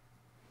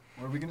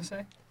 What are we gonna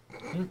say?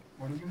 What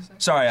are we gonna say?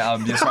 Sorry.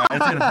 Yeah, sorry. I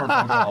didn't take an important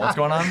phone call. What's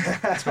going on?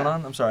 What's going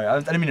on? I'm sorry. I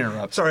didn't mean to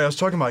interrupt. Sorry, I was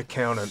talking to my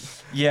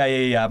accountant.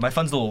 Yeah. My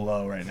fund's a little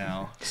low right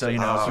now. So you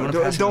know, if you want to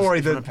don't pass don't me, worry.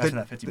 if you The, wanna pass me the,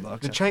 that 50 bucks. the,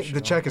 after check, show.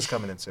 the check is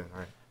coming in soon. All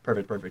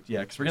right. Perfect.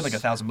 Yeah, because we're getting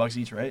like $1,000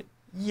 each, right?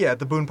 Yeah,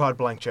 the BoonePod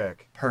blank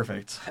check.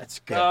 Perfect. Let's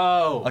Yeah.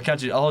 go. I'll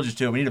count you. I'll hold you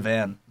to it. We need a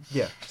van.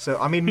 Yeah. So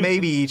I mean,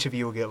 maybe each of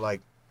you will get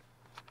like.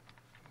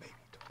 Maybe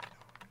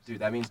Dude,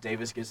 that means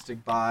Davis gets to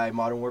buy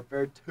Modern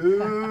Warfare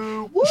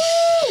 2. Woo!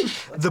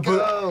 Let's the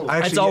go.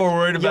 That's all we're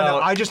worried Yeah, no,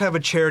 about. I just have a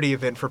charity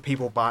event for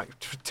people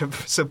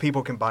so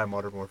people can buy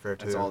Modern Warfare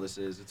 2. That's all this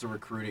is. It's a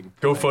recruiting.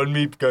 Go plan. fund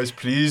me, guys,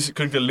 please.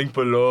 Click the link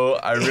below.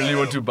 I really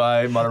want to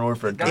buy Modern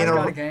Warfare 2. Guys In a-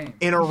 got a game.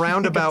 In a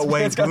roundabout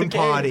way, It's got a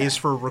BoonePod game. is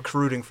for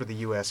recruiting for the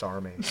U.S.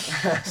 Army.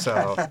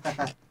 So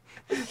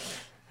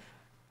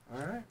All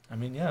right. I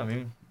mean, yeah.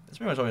 That's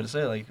pretty much all I got to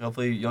say. Like,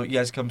 hopefully, you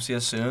guys come see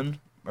us soon,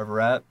 wherever we're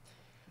at.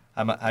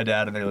 Hi,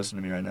 Dad, and they're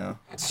listening to me right now.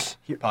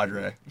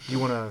 Padre. you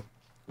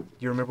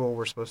remember what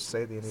we're supposed to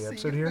say at the end of the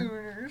episode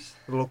here?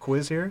 A little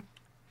quiz here.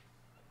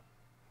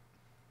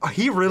 Oh,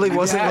 he really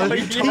wasn't. Yeah,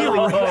 listening. you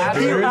totally had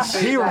to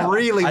He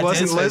really I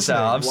wasn't did say listening. so.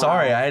 I'm Wow.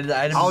 sorry. I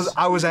didn't.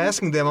 I was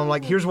asking them. I'm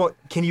like, here's what.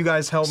 Can you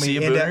guys help See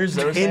me you, Booners, is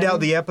that what you're end out saying?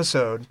 the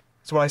episode?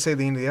 That's what I say at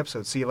the end of the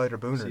episode. See you later,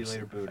 Booners. See you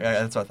later, Booners. Yeah,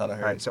 that's what I thought I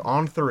heard. All right. So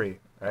on 3.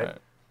 Right. All right.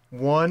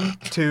 1,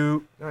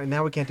 2. All right.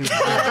 Now we can't do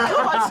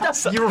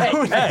that. You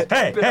ruined it.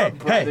 Hey,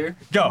 brother.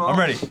 go! Come I'm on.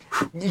 ready.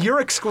 You're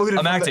excluded.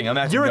 I'm from acting, The, I'm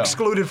acting, You're go.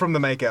 excluded from the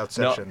makeout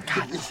No. session.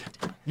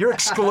 You're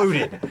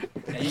excluded. Yeah, You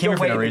you came can here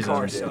for wait no in the reason.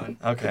 car, son.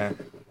 Okay.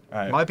 All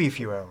right. Might be a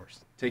few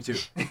hours. Take 2.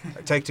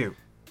 Take 2.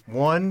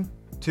 1,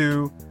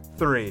 2,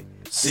 3.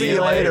 See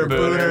you later,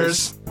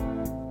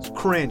 Booners.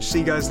 Cringe. See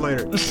you guys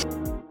later.